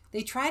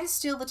 They try to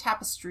steal the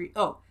tapestry.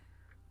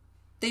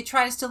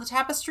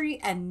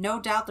 And no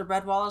doubt the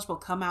Redwallers will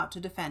come out to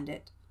defend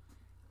it.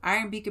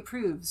 Ironbeak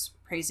approves,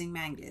 praising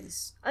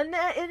Mangiz. And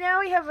now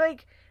we have,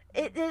 like,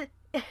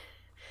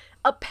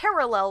 a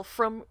parallel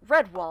from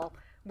Redwall,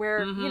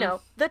 where,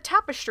 the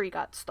tapestry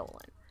got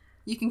stolen.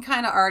 You can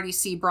kind of already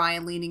see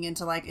Brian leaning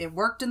into, like, it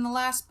worked in the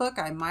last book,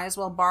 I might as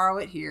well borrow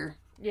it here.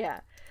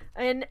 Yeah.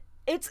 And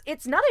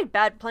it's not a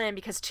bad plan,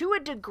 because to a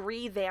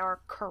degree they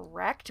are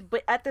correct,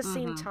 but at the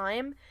same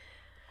time,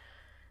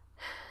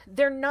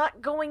 they're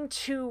not going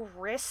to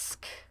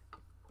risk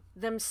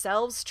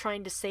themselves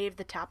trying to save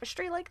the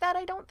tapestry like that.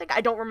 I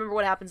don't remember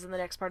what happens in the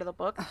next part of the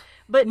book,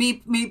 but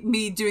me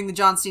doing the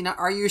John Cena,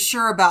 are you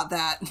sure about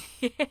that?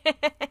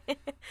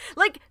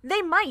 Like,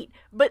 they might,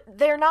 but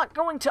they're not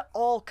going to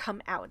all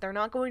come out. They're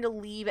not going to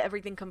leave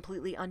everything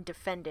completely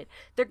undefended.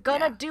 They're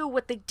gonna do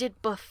what they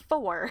did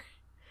before,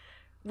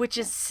 which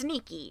is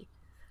sneaky,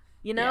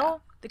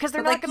 because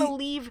they're not gonna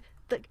leave.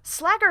 The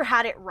Slagger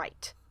had it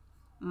right.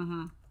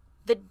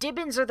 The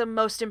Dibbons are the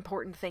most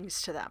important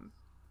things to them.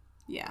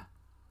 Yeah.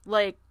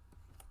 Like,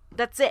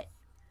 that's it.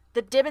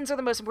 The Dibbons are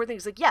the most important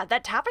things. Like, yeah,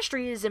 that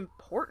tapestry is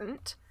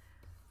important.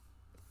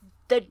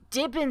 The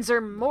Dibbons are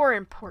more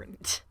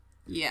important.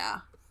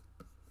 Yeah.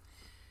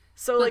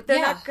 So, like, they're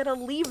not gonna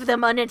leave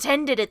them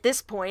unattended at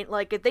this point.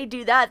 Like, if they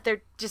do that,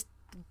 they're just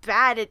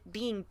bad at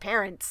being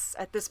parents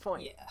at this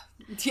point.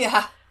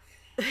 Yeah.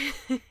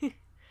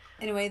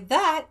 Anyway,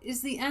 that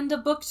is the end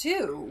of book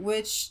 2,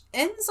 which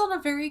ends on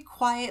a very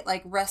quiet,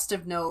 like,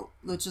 restive note,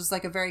 which is,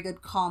 like, a very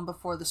good calm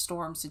before the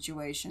storm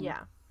situation.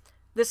 Yeah.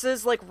 This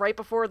is, like, right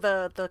before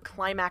the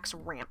climax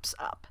ramps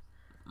up.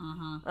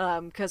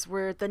 Because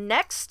the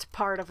next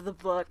part of the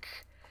book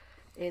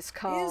is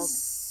called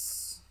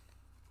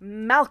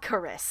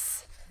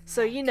Malcaris.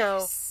 So,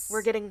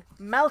 we're getting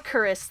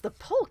Malcaris the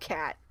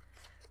polecat,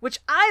 which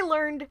I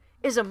learned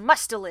is a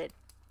mustelid.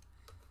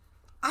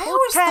 I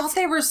always thought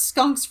they were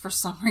skunks for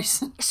some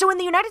reason. So in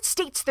the United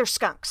States, they're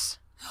skunks.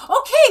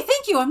 Okay,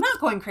 thank you. I'm not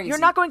going crazy. You're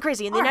not going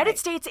crazy. In the United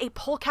States, a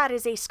polecat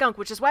is a skunk,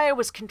 which is why I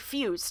was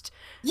confused.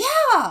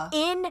 Yeah.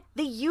 In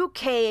the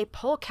UK, a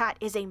polecat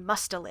is a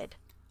mustelid.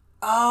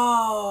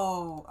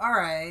 Oh, all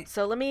right.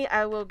 So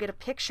I will get a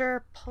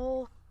picture.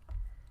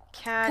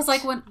 Polecat. Because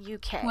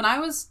UK. When I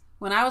was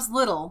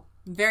little,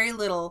 very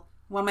little,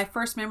 one of my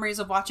first memories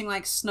of watching,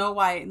 like, Snow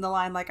White and the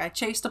line, like, I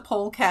chased a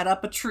polecat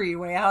up a tree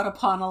way out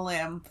upon a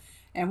limb,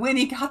 and when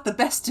he got the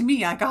best of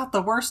me, I got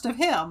the worst of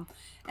him.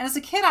 And as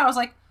a kid, I was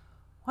like,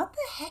 what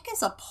the heck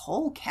is a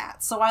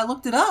polecat? So I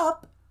looked it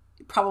up,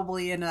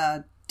 probably in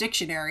a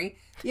dictionary.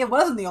 Yeah, it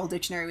was in the old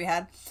dictionary we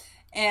had.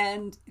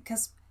 And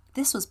because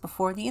This was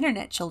before the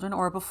internet, children,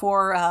 or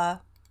before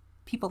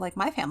people like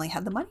my family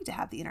had the money to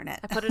have the internet.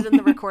 I put it in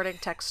the recording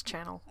text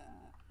channel.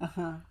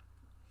 Uh-huh.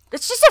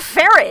 It's just a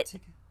ferret.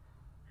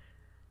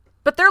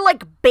 But they're,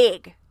 like,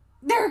 big.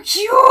 They're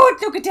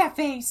cute! Look at that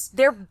face!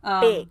 They're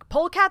big.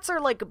 Polecats are,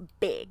 like,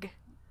 big.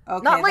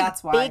 Okay, not, like,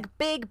 that's why.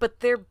 big, but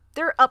they're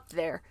up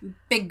there.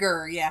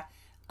 Bigger, yeah.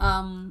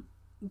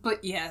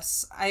 But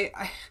yes,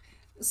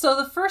 So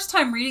the first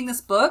time reading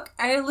this book,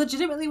 I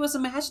legitimately was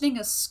imagining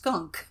a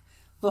skunk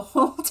the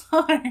whole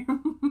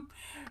time.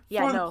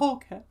 Yeah, for the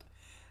polecat.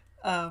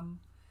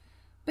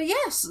 But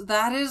yes,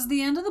 that is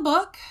the end of the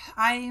book.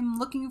 I am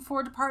looking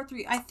forward to part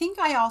 3. I think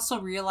I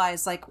also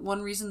realized, like,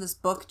 one reason this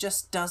book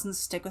just doesn't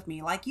stick with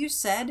me. Like you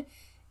said,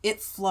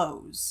 it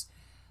flows.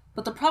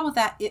 But the problem with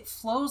that, it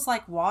flows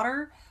like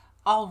water.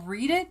 I'll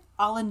read it,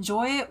 I'll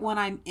enjoy it when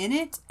I'm in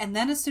it, and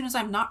then as soon as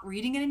I'm not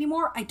reading it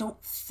anymore, I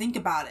don't think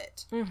about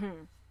it.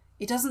 Mm-hmm.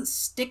 It doesn't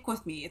stick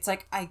with me. It's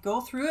like, I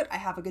go through it, I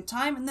have a good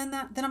time, and then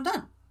I'm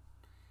done.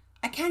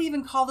 I can't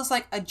even call this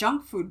like a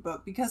junk food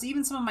book, because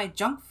even some of my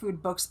junk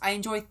food books I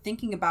enjoy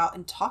thinking about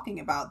and talking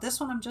about. This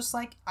one I'm just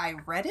like, I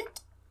read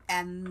it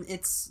and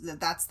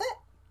that's it.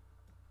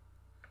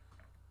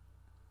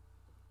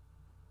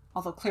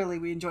 Although clearly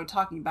we enjoyed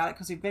talking about it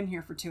because we've been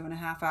here for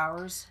 2.5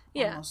 hours.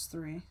 Yeah. Almost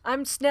 3.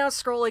 I'm now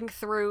scrolling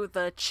through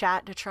the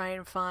chat to try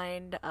and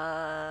find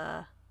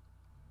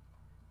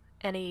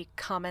any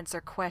comments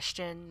or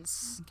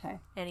questions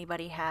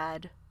anybody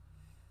had.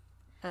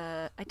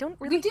 I don't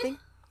really think...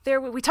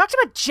 We talked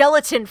about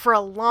gelatin for a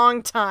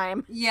long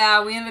time.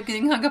 Yeah, we ended up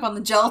getting hung up on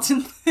the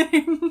gelatin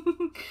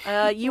thing.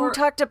 You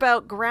talked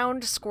about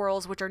ground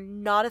squirrels, which are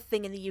not a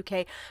thing in the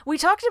UK. We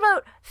talked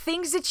about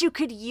things that you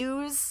could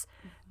use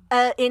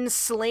in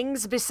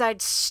slings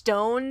besides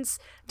stones.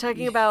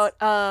 Talking about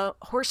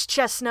horse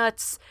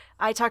chestnuts.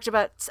 I talked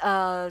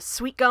about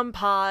sweet gum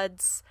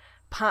pods,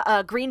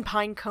 green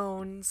pine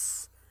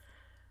cones.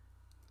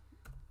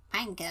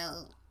 Pine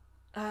cone.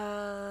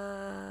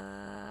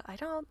 I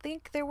don't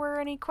think there were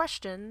any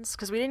questions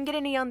because we didn't get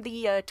any on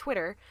the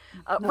Twitter.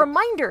 Nope.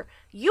 Reminder,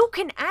 you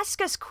can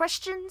ask us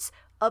questions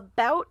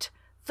about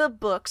the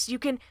books. You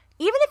can,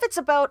 even if it's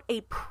about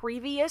a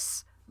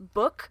previous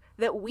book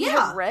that we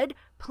have read,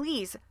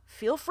 please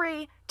feel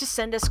free to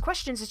send us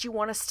questions that you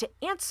want us to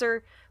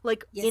answer,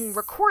 like in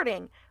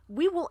recording.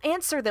 We will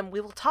answer them.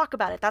 We will talk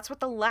about it. That's what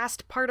the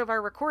last part of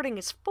our recording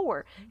is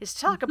for, is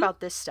to talk about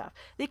this stuff.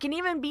 They can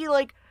even be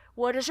like,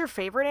 what is your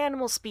favorite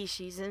animal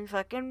species in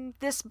fucking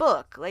this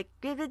book? Like,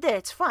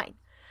 it's fine.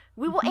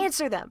 We will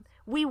answer them.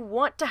 We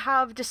want to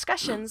have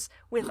discussions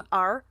with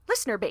our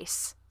listener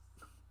base.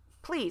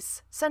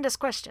 Please, send us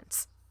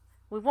questions.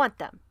 We want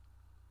them.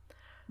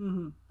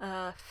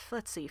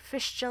 Let's see.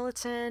 Fish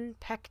gelatin,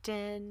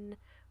 pectin.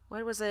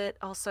 What was it?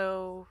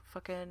 Also,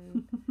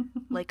 fucking,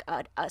 like,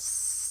 a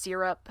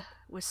syrup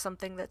was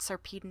something that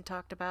Sarpedon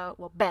talked about.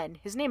 Well, Ben.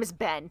 His name is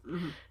Ben.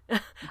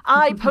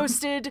 I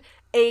posted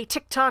a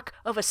TikTok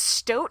of a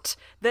stoat,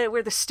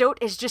 where the stoat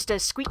is just a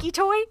squeaky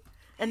toy,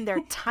 and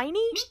they're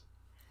tiny.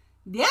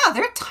 Yeah,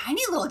 they're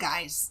tiny little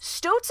guys.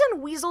 Stoats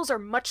and weasels are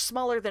much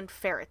smaller than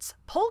ferrets.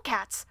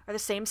 Polecats are the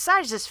same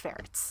size as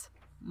ferrets.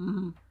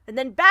 And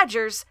then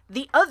badgers,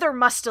 the other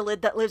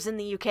mustelid that lives in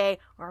the UK,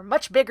 are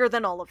much bigger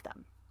than all of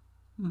them.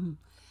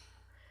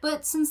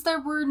 But since there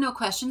were no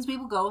questions, we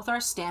will go with our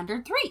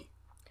standard 3,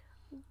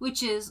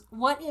 which is,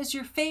 what is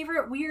your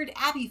favorite weird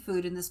Abbey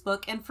food in this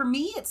book? And for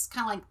me, it's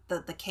kind of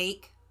like the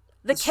cake.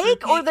 The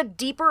cake or the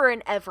deeper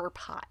and ever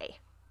pie.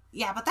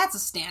 Yeah, but that's a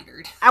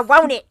standard. I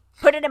want it.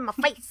 Put it in my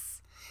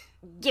face.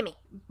 Gimme.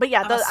 But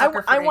yeah, I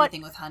want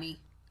anything with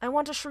honey. I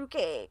want a shrew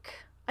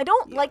cake. I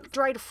don't like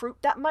dried fruit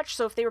that much,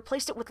 so if they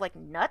replaced it with like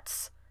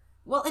nuts.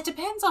 Well, it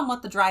depends on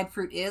what the dried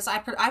fruit is.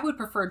 I would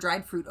prefer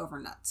dried fruit over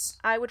nuts.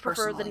 I would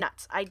prefer the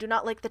nuts. I do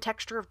not like the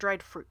texture of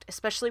dried fruit,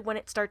 especially when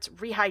it starts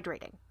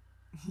rehydrating.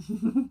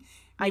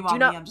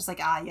 I'm just like,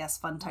 yes,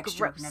 fun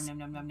texture. Gross. Nom, nom,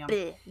 nom, nom, nom.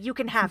 Bleh. You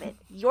can have it.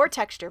 Your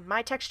texture,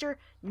 my texture,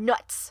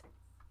 nuts.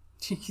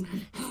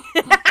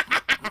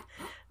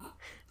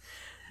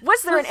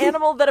 Was there an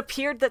animal that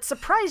appeared that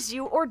surprised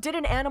you, or did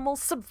an animal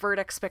subvert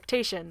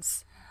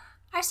expectations?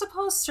 I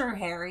suppose Sir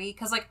Harry,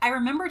 because, like, I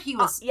remembered he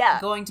was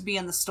going to be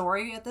in the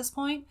story at this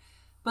point,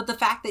 but the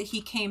fact that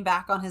he came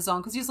back on his own,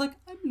 because he's like,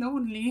 I'm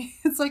lonely.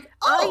 It's like,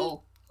 okay.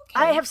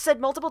 I have said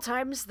multiple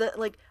times that,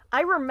 like,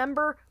 I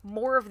remember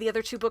more of the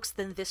other 2 books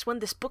than this one.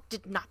 This book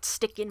did not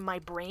stick in my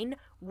brain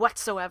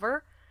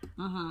whatsoever.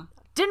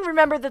 Didn't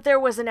remember that there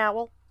was an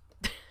owl.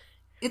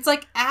 It's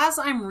like, as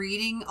I'm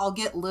reading, I'll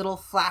get little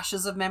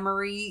flashes of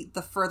memory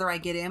the further I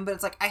get in, but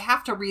it's like, I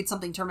have to read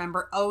something to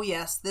remember, oh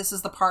yes, this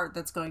is the part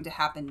that's going to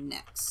happen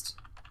next.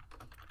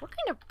 What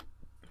kind of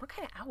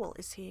owl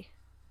is he?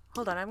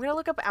 Hold on, I'm going to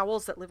look up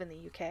owls that live in the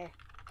UK.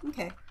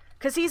 Okay.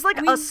 Because he's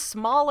like a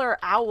smaller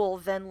owl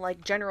than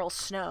like General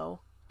Snow.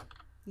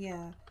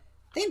 Yeah.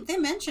 They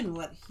mentioned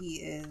what he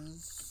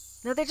is.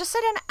 No, they just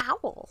said an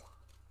owl.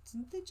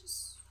 Didn't they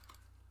just...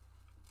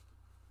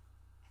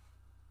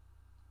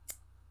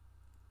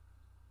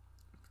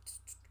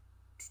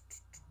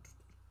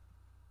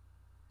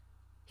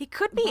 He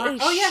could be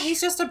Oh yeah,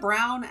 he's just a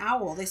brown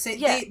owl. They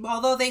say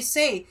although they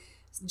say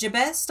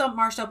Jabez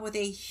marched up with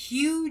a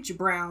huge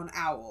brown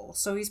owl.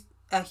 So he's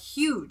a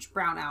huge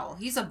brown owl.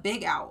 He's a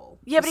big owl.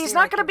 Yeah, but he's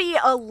not going to be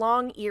a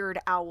long-eared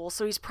owl,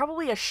 so he's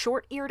probably a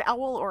short-eared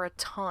owl or a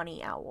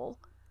tawny owl.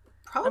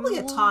 Probably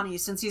a tawny,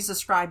 since he's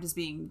described as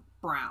being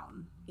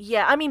brown.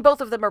 Yeah, I mean,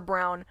 both of them are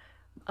brown.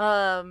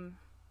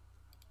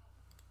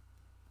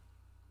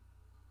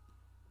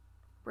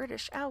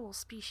 British owl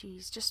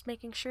species. Just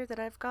making sure that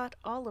I've got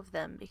all of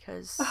them,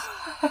 because...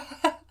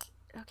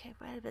 Okay,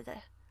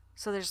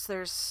 so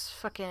there's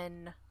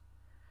fucking...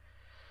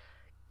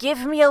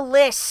 Give me a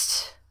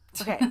list!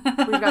 Okay,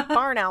 we've got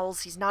barn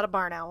owls. He's not a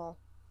barn owl.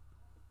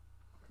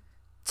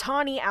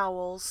 Tawny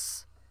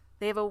owls.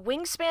 They have a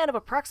wingspan of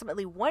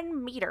approximately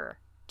 1 meter.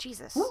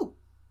 Jesus. Ooh.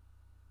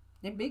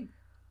 They're big.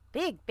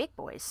 Big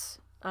boys.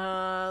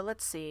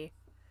 Let's see.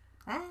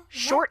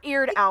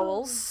 Short-eared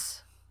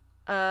owls.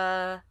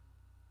 That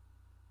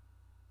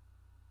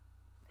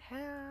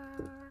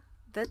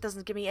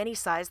doesn't give me any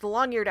size. The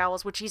long-eared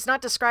owls, which he's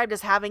not described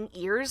as having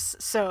ears,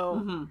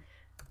 so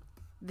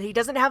he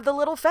doesn't have the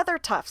little feather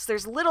tufts.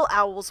 There's little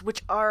owls,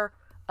 which are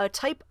a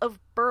type of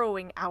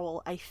burrowing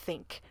owl, I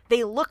think.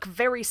 They look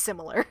very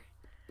similar.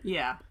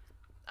 Yeah.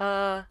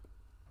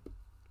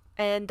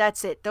 And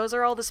that's it. Those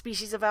are all the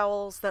species of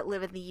owls that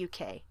live in the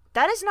UK.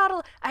 That is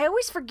not I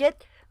always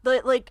forget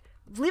that, like,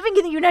 living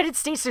in the United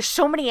States, there's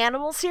so many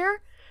animals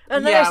here.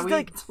 And then I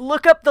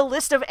look up the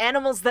list of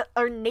animals that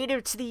are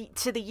native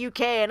to the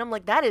UK, and I'm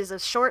like, that is a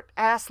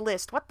short-ass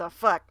list. What the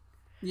fuck?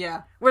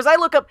 Yeah. Whereas I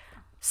look up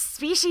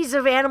species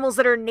of animals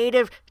that are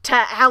native to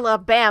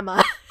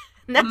Alabama.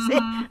 And that's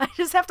it. I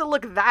just have to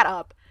look that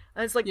up.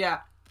 And it's like,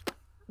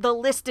 the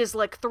list is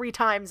like 3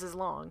 times as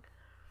long.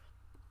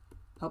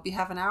 Hope you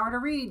have an hour to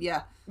read,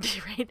 yeah.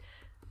 Right?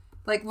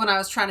 Like, when I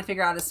was trying to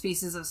figure out a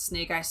species of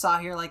snake I saw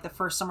here, like, the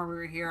first summer we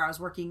were here, I was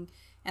working,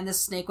 and this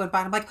snake went by,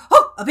 and I'm like,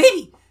 oh, a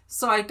baby!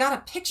 So I got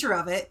a picture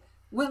of it,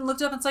 went and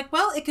looked up, and it's like,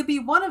 well, it could be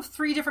one of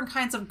 3 different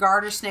kinds of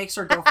garter snakes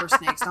or gopher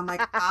snakes. And I'm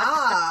like,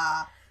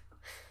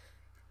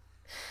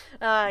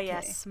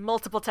 yes,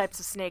 multiple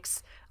types of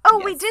snakes. Oh,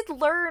 yes. We did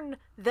learn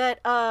that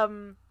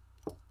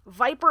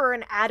viper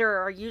and adder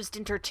are used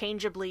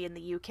interchangeably in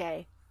the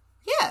UK.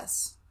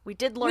 Yes. We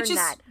did learn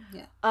that.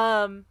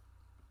 Yeah.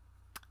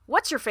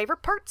 What's your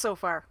favorite part so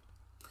far?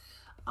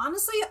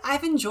 Honestly,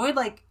 I've enjoyed,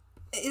 like,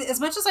 as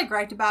much as I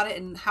griped about it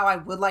and how I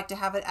would like to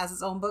have it as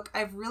its own book,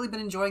 I've really been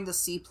enjoying the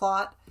C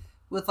plot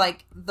with,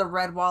 like, the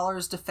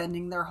Redwallers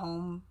defending their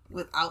home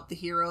without the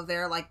hero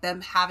there, like, them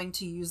having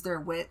to use their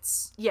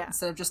wits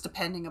instead of just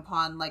depending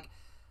upon, like,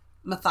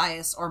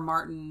 Matthias or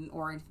Martin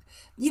or...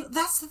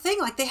 that's the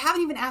thing, like, they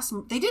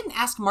didn't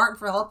ask Martin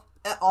for help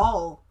at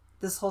all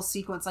this whole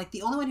sequence. Like,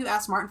 the only one who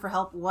asked Martin for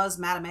help was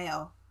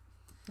Madameo.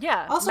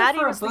 Yeah, also,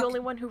 Maddie was the only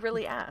one who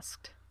really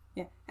asked.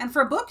 Yeah, and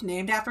for a book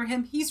named after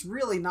him, he's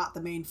really not the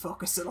main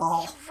focus at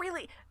all.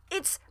 Really,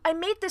 I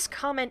made this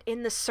comment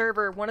in the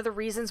server. One of the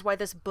reasons why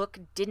this book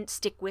didn't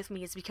stick with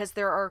me is because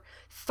there are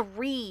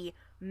 3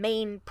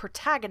 main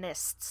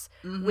protagonists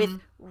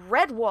with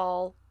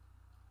Redwall,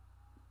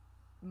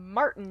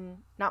 Matthias,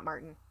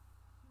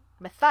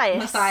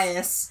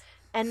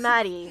 and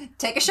Maddie.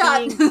 Take a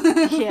shot.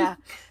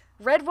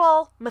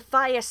 Redwall,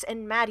 Matthias,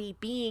 and Maddie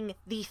being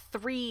the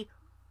 3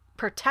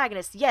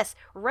 protagonists. Yes,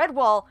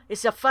 Redwall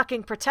is a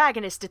fucking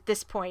protagonist at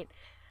this point.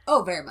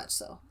 Oh, very much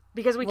so.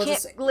 Because we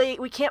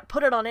can't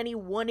put it on any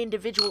one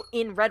individual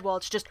in Redwall.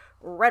 It's just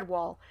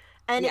Redwall,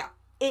 and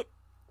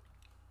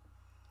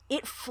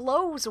it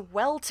flows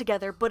well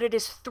together. But it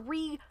is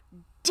 3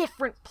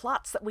 different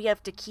plots that we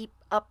have to keep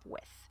up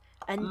with,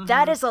 and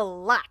that is a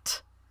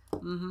lot.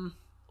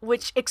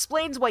 Which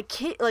explains why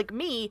like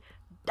me,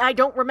 I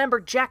don't remember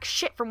jack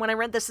shit from when I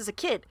read this as a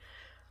kid.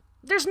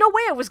 There's no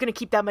way I was going to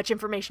keep that much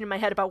information in my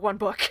head about one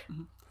book.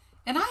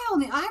 And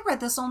I read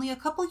this only a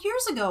couple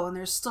years ago, and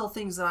there's still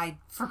things that I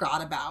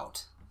forgot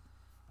about.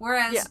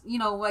 Whereas,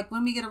 like,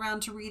 when we get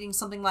around to reading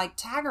something like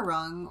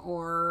Tagarung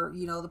or,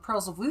 the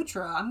Pearls of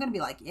Lutra, I'm going to be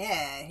like,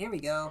 yeah, here we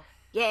go.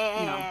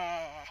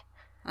 Yeah.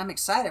 I'm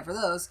excited for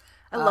those.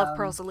 I love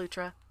Pearls of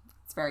Lutra.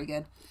 It's very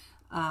good.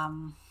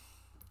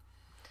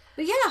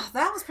 But yeah,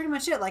 that was pretty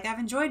much it. Like, I've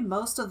enjoyed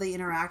most of the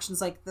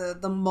interactions, like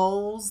the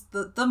moles,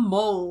 the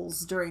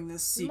moles during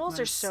this sequence. The moles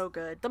are so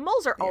good. The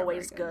moles are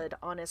always good,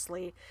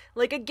 honestly.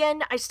 Like,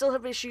 again, I still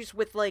have issues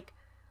with, like,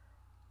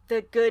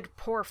 the good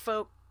poor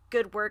folk,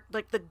 good work,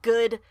 like the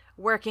good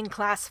working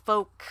class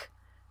folk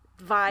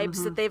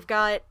vibes that they've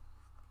got.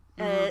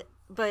 But,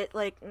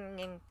 like,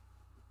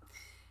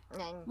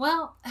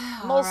 well,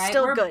 moles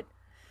still good.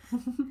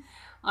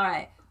 All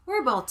right.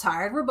 We're both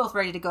tired. We're both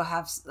ready to go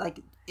have,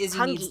 like,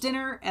 Izzy needs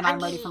dinner, and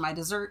I'm ready for my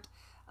dessert.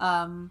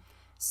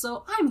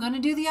 So I'm going to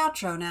do the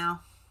outro now.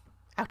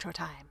 Outro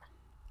time.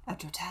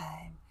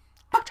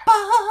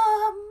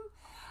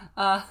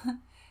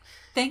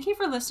 Thank you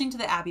for listening to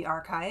the Abbey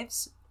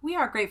Archives. We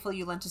are grateful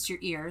you lent us your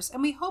ears,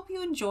 and we hope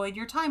you enjoyed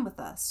your time with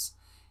us.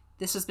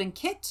 This has been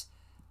Kit.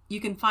 You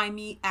can find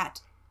me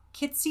at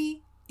Kitsy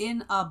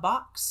in a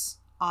Box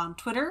on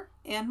Twitter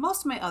and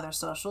most of my other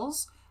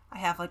socials. I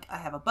have a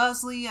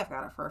Buzzly. I've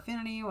got a Fur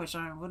Affinity, which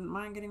I wouldn't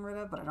mind getting rid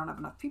of, but I don't have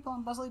enough people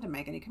on Buzzly to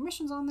make any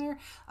commissions on there.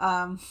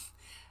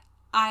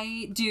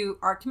 I do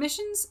art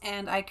commissions,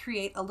 and I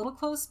create a little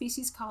closed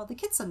species called the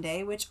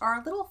Kitsune, which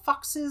are little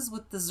foxes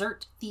with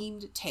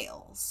dessert-themed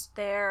tails.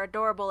 They're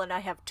adorable, and I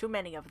have too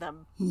many of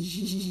them.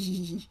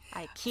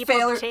 I keep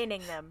Failer,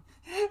 obtaining them.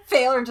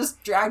 Failer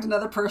just dragged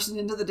another person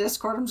into the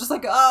Discord. I'm just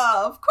like,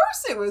 oh, of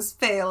course it was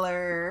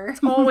Failer.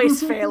 It's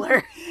always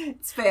Failer.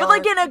 It's Failer. But,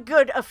 like, in a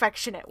good,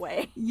 affectionate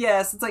way.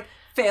 Yes, it's like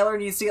Failer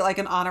needs to get, like,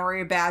 an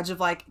honorary badge of,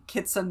 like,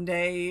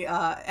 Kitsune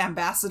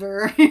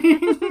ambassador.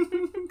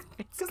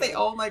 Because they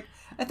own, like,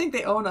 I think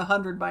they own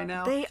 100 by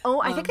now.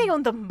 I think they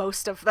own the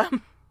most of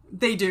them.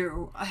 They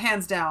do,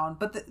 hands down.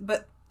 But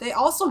they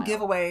also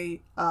give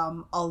away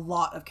a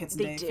lot of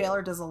Kitsune.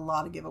 Failer does a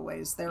lot of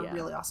giveaways. They're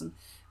really awesome.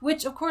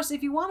 Which, of course,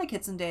 if you want a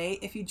Kitsune,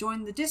 if you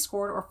join the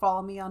Discord or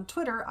follow me on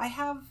Twitter, I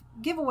have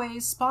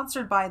giveaways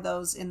sponsored by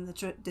those in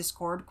the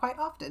Discord quite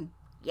often.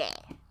 Yeah.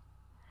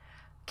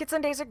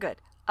 Kitsune Days are good.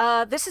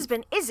 This has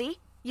been Izzy.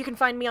 You can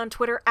find me on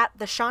Twitter at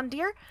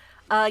 @theshandir.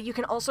 You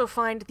can also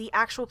find the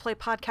actual play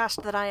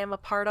podcast that I am a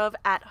part of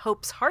at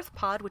Hope's Hearth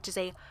Pod, which is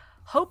a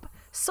Hope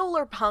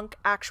solar punk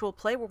actual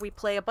play where we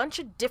play a bunch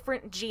of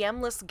different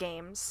GM-less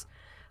games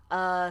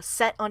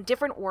set on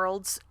different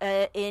worlds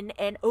in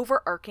an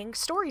overarching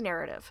story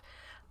narrative.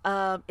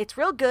 It's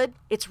real good.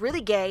 It's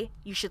really gay.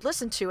 You should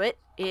listen to it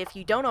if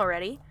you don't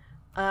already.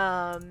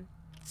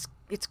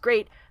 It's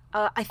great.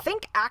 I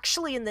think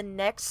actually in the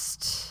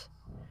next...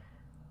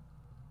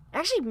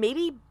 Actually,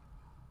 maybe...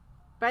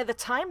 By the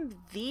time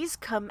these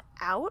come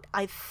out,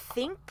 I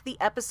think the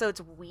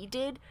episodes we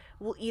did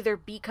will either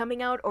be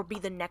coming out or be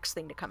the next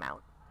thing to come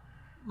out.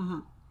 Mm-hmm.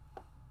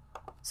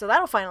 So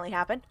that'll finally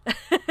happen.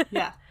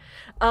 Yeah.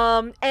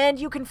 And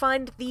you can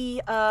find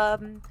the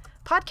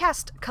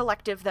podcast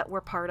collective that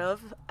we're part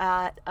of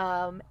at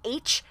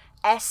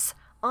HS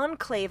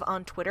Enclave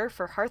on Twitter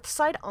for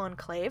Hearthside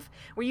Enclave,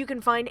 where you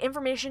can find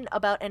information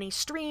about any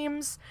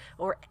streams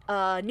or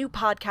new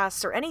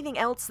podcasts or anything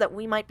else that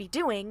we might be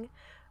doing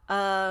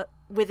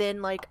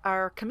within, like,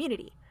 our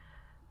community.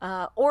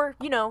 Or,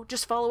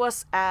 just follow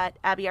us at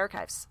Abbey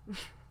Archives.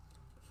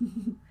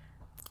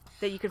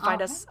 That you can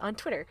find us on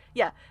Twitter.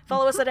 Yeah,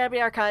 follow us at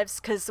Abbey Archives,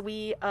 because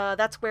we,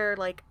 that's where,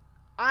 like,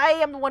 I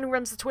am the one who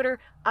runs the Twitter.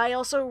 I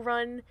also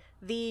run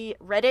the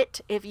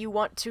Reddit, if you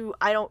want to.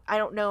 I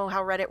don't know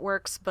how Reddit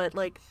works, but,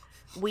 like,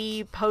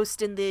 we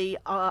post in the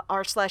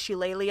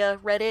r/Eulalia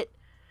Reddit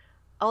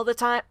all the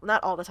time.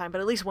 Not all the time, but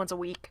at least once a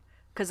week,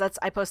 because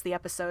I post the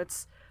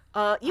episodes.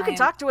 You can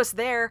talk to us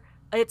there.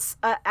 It's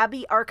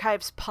Abbey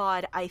Archives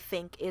Pod, I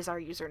think, is our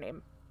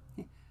username.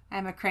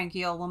 I'm a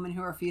cranky old woman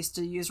who refused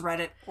to use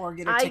Reddit or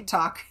get a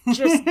TikTok. I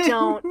just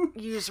don't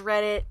use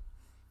Reddit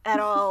at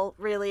all,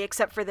 really,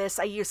 except for this.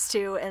 I used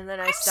to, and then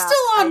I stopped.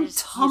 I'm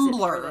still on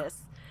Tumblr.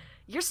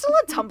 You're still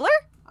on Tumblr?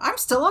 I'm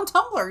still on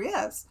Tumblr,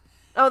 yes.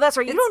 Oh, that's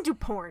right. You don't do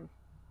porn.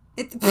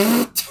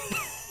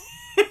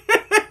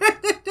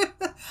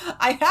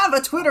 I have a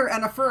Twitter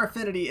and a Fur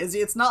Affinity, Izzy.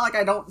 It's not like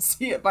I don't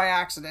see it by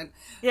accident.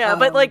 Yeah,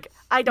 but, like,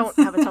 I don't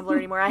have a Tumblr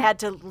anymore. I had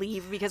to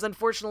leave because,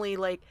 unfortunately,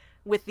 like,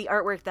 with the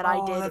artwork that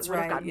I did, it would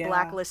have gotten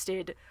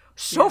blacklisted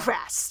so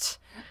fast.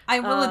 I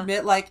will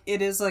admit, like,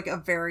 it is, like, a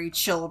very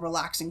chill,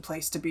 relaxing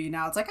place to be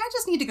now. It's like, I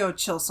just need to go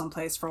chill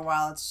someplace for a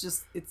while.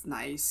 It's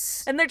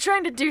nice. And they're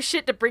trying to do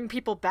shit to bring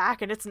people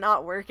back, and it's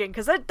not working,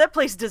 because that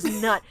place does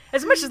not...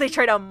 As much as they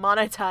try to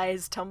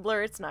monetize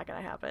Tumblr, it's not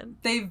going to happen.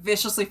 They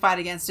viciously fight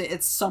against it.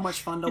 It's so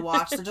much fun to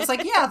watch. They're just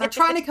like, yeah, they're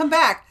trying to come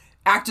back.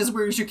 Act as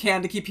weird as you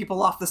can to keep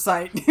people off the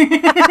site.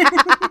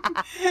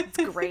 It's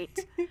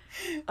great.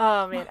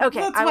 Oh, man.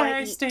 Okay, That's why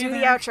I stay do there.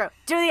 the outro.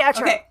 Do the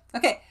outro.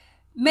 Okay.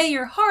 May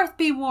your hearth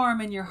be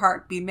warm and your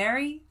heart be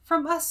merry.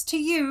 From us to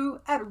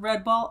you at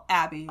Redwall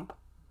Abbey.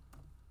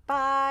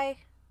 Bye.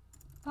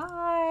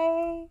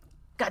 Bye.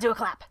 Gotta do a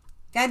clap.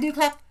 Gotta do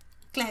clap.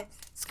 Clap.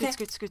 Scoot.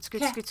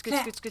 Clap,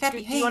 clap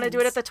your Do you want to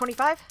do it at the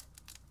 25?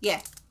 Yeah.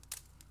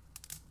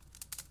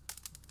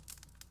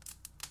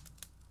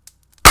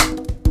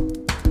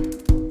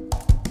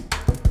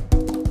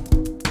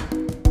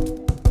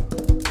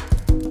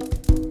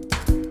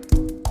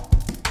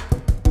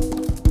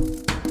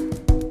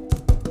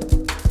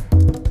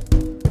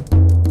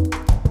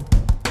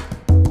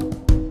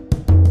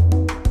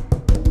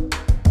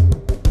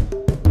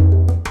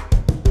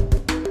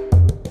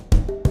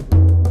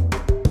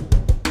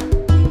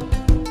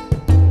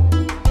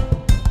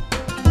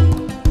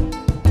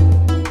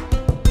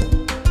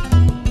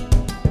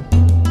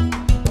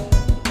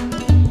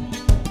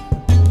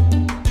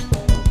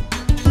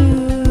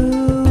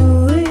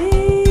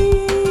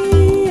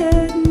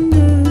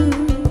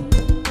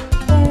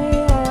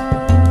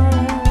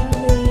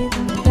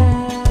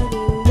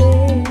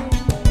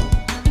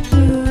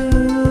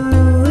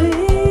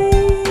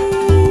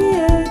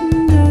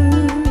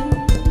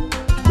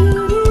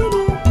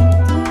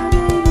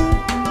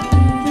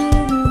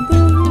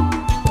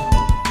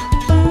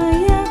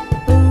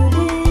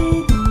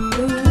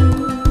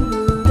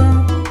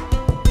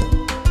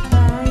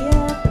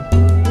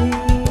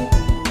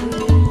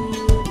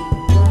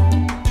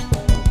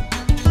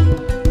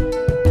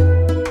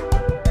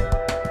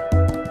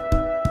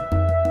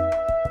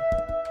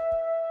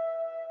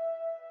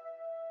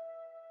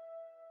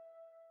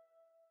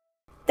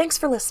 Thanks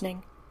for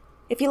listening.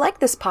 If you like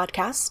this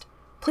podcast,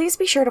 please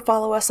be sure to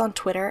follow us on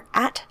Twitter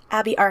at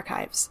Abbey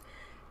Archives.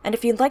 And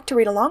if you'd like to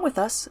read along with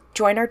us,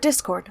 join our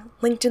Discord,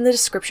 linked in the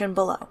description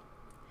below.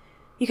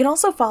 You can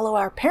also follow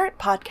our parent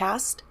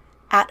podcast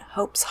at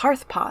Hope's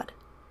Hearth Pod.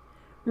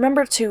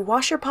 Remember to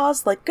wash your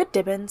paws like good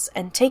Dibbins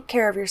and take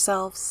care of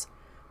yourselves.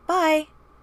 Bye!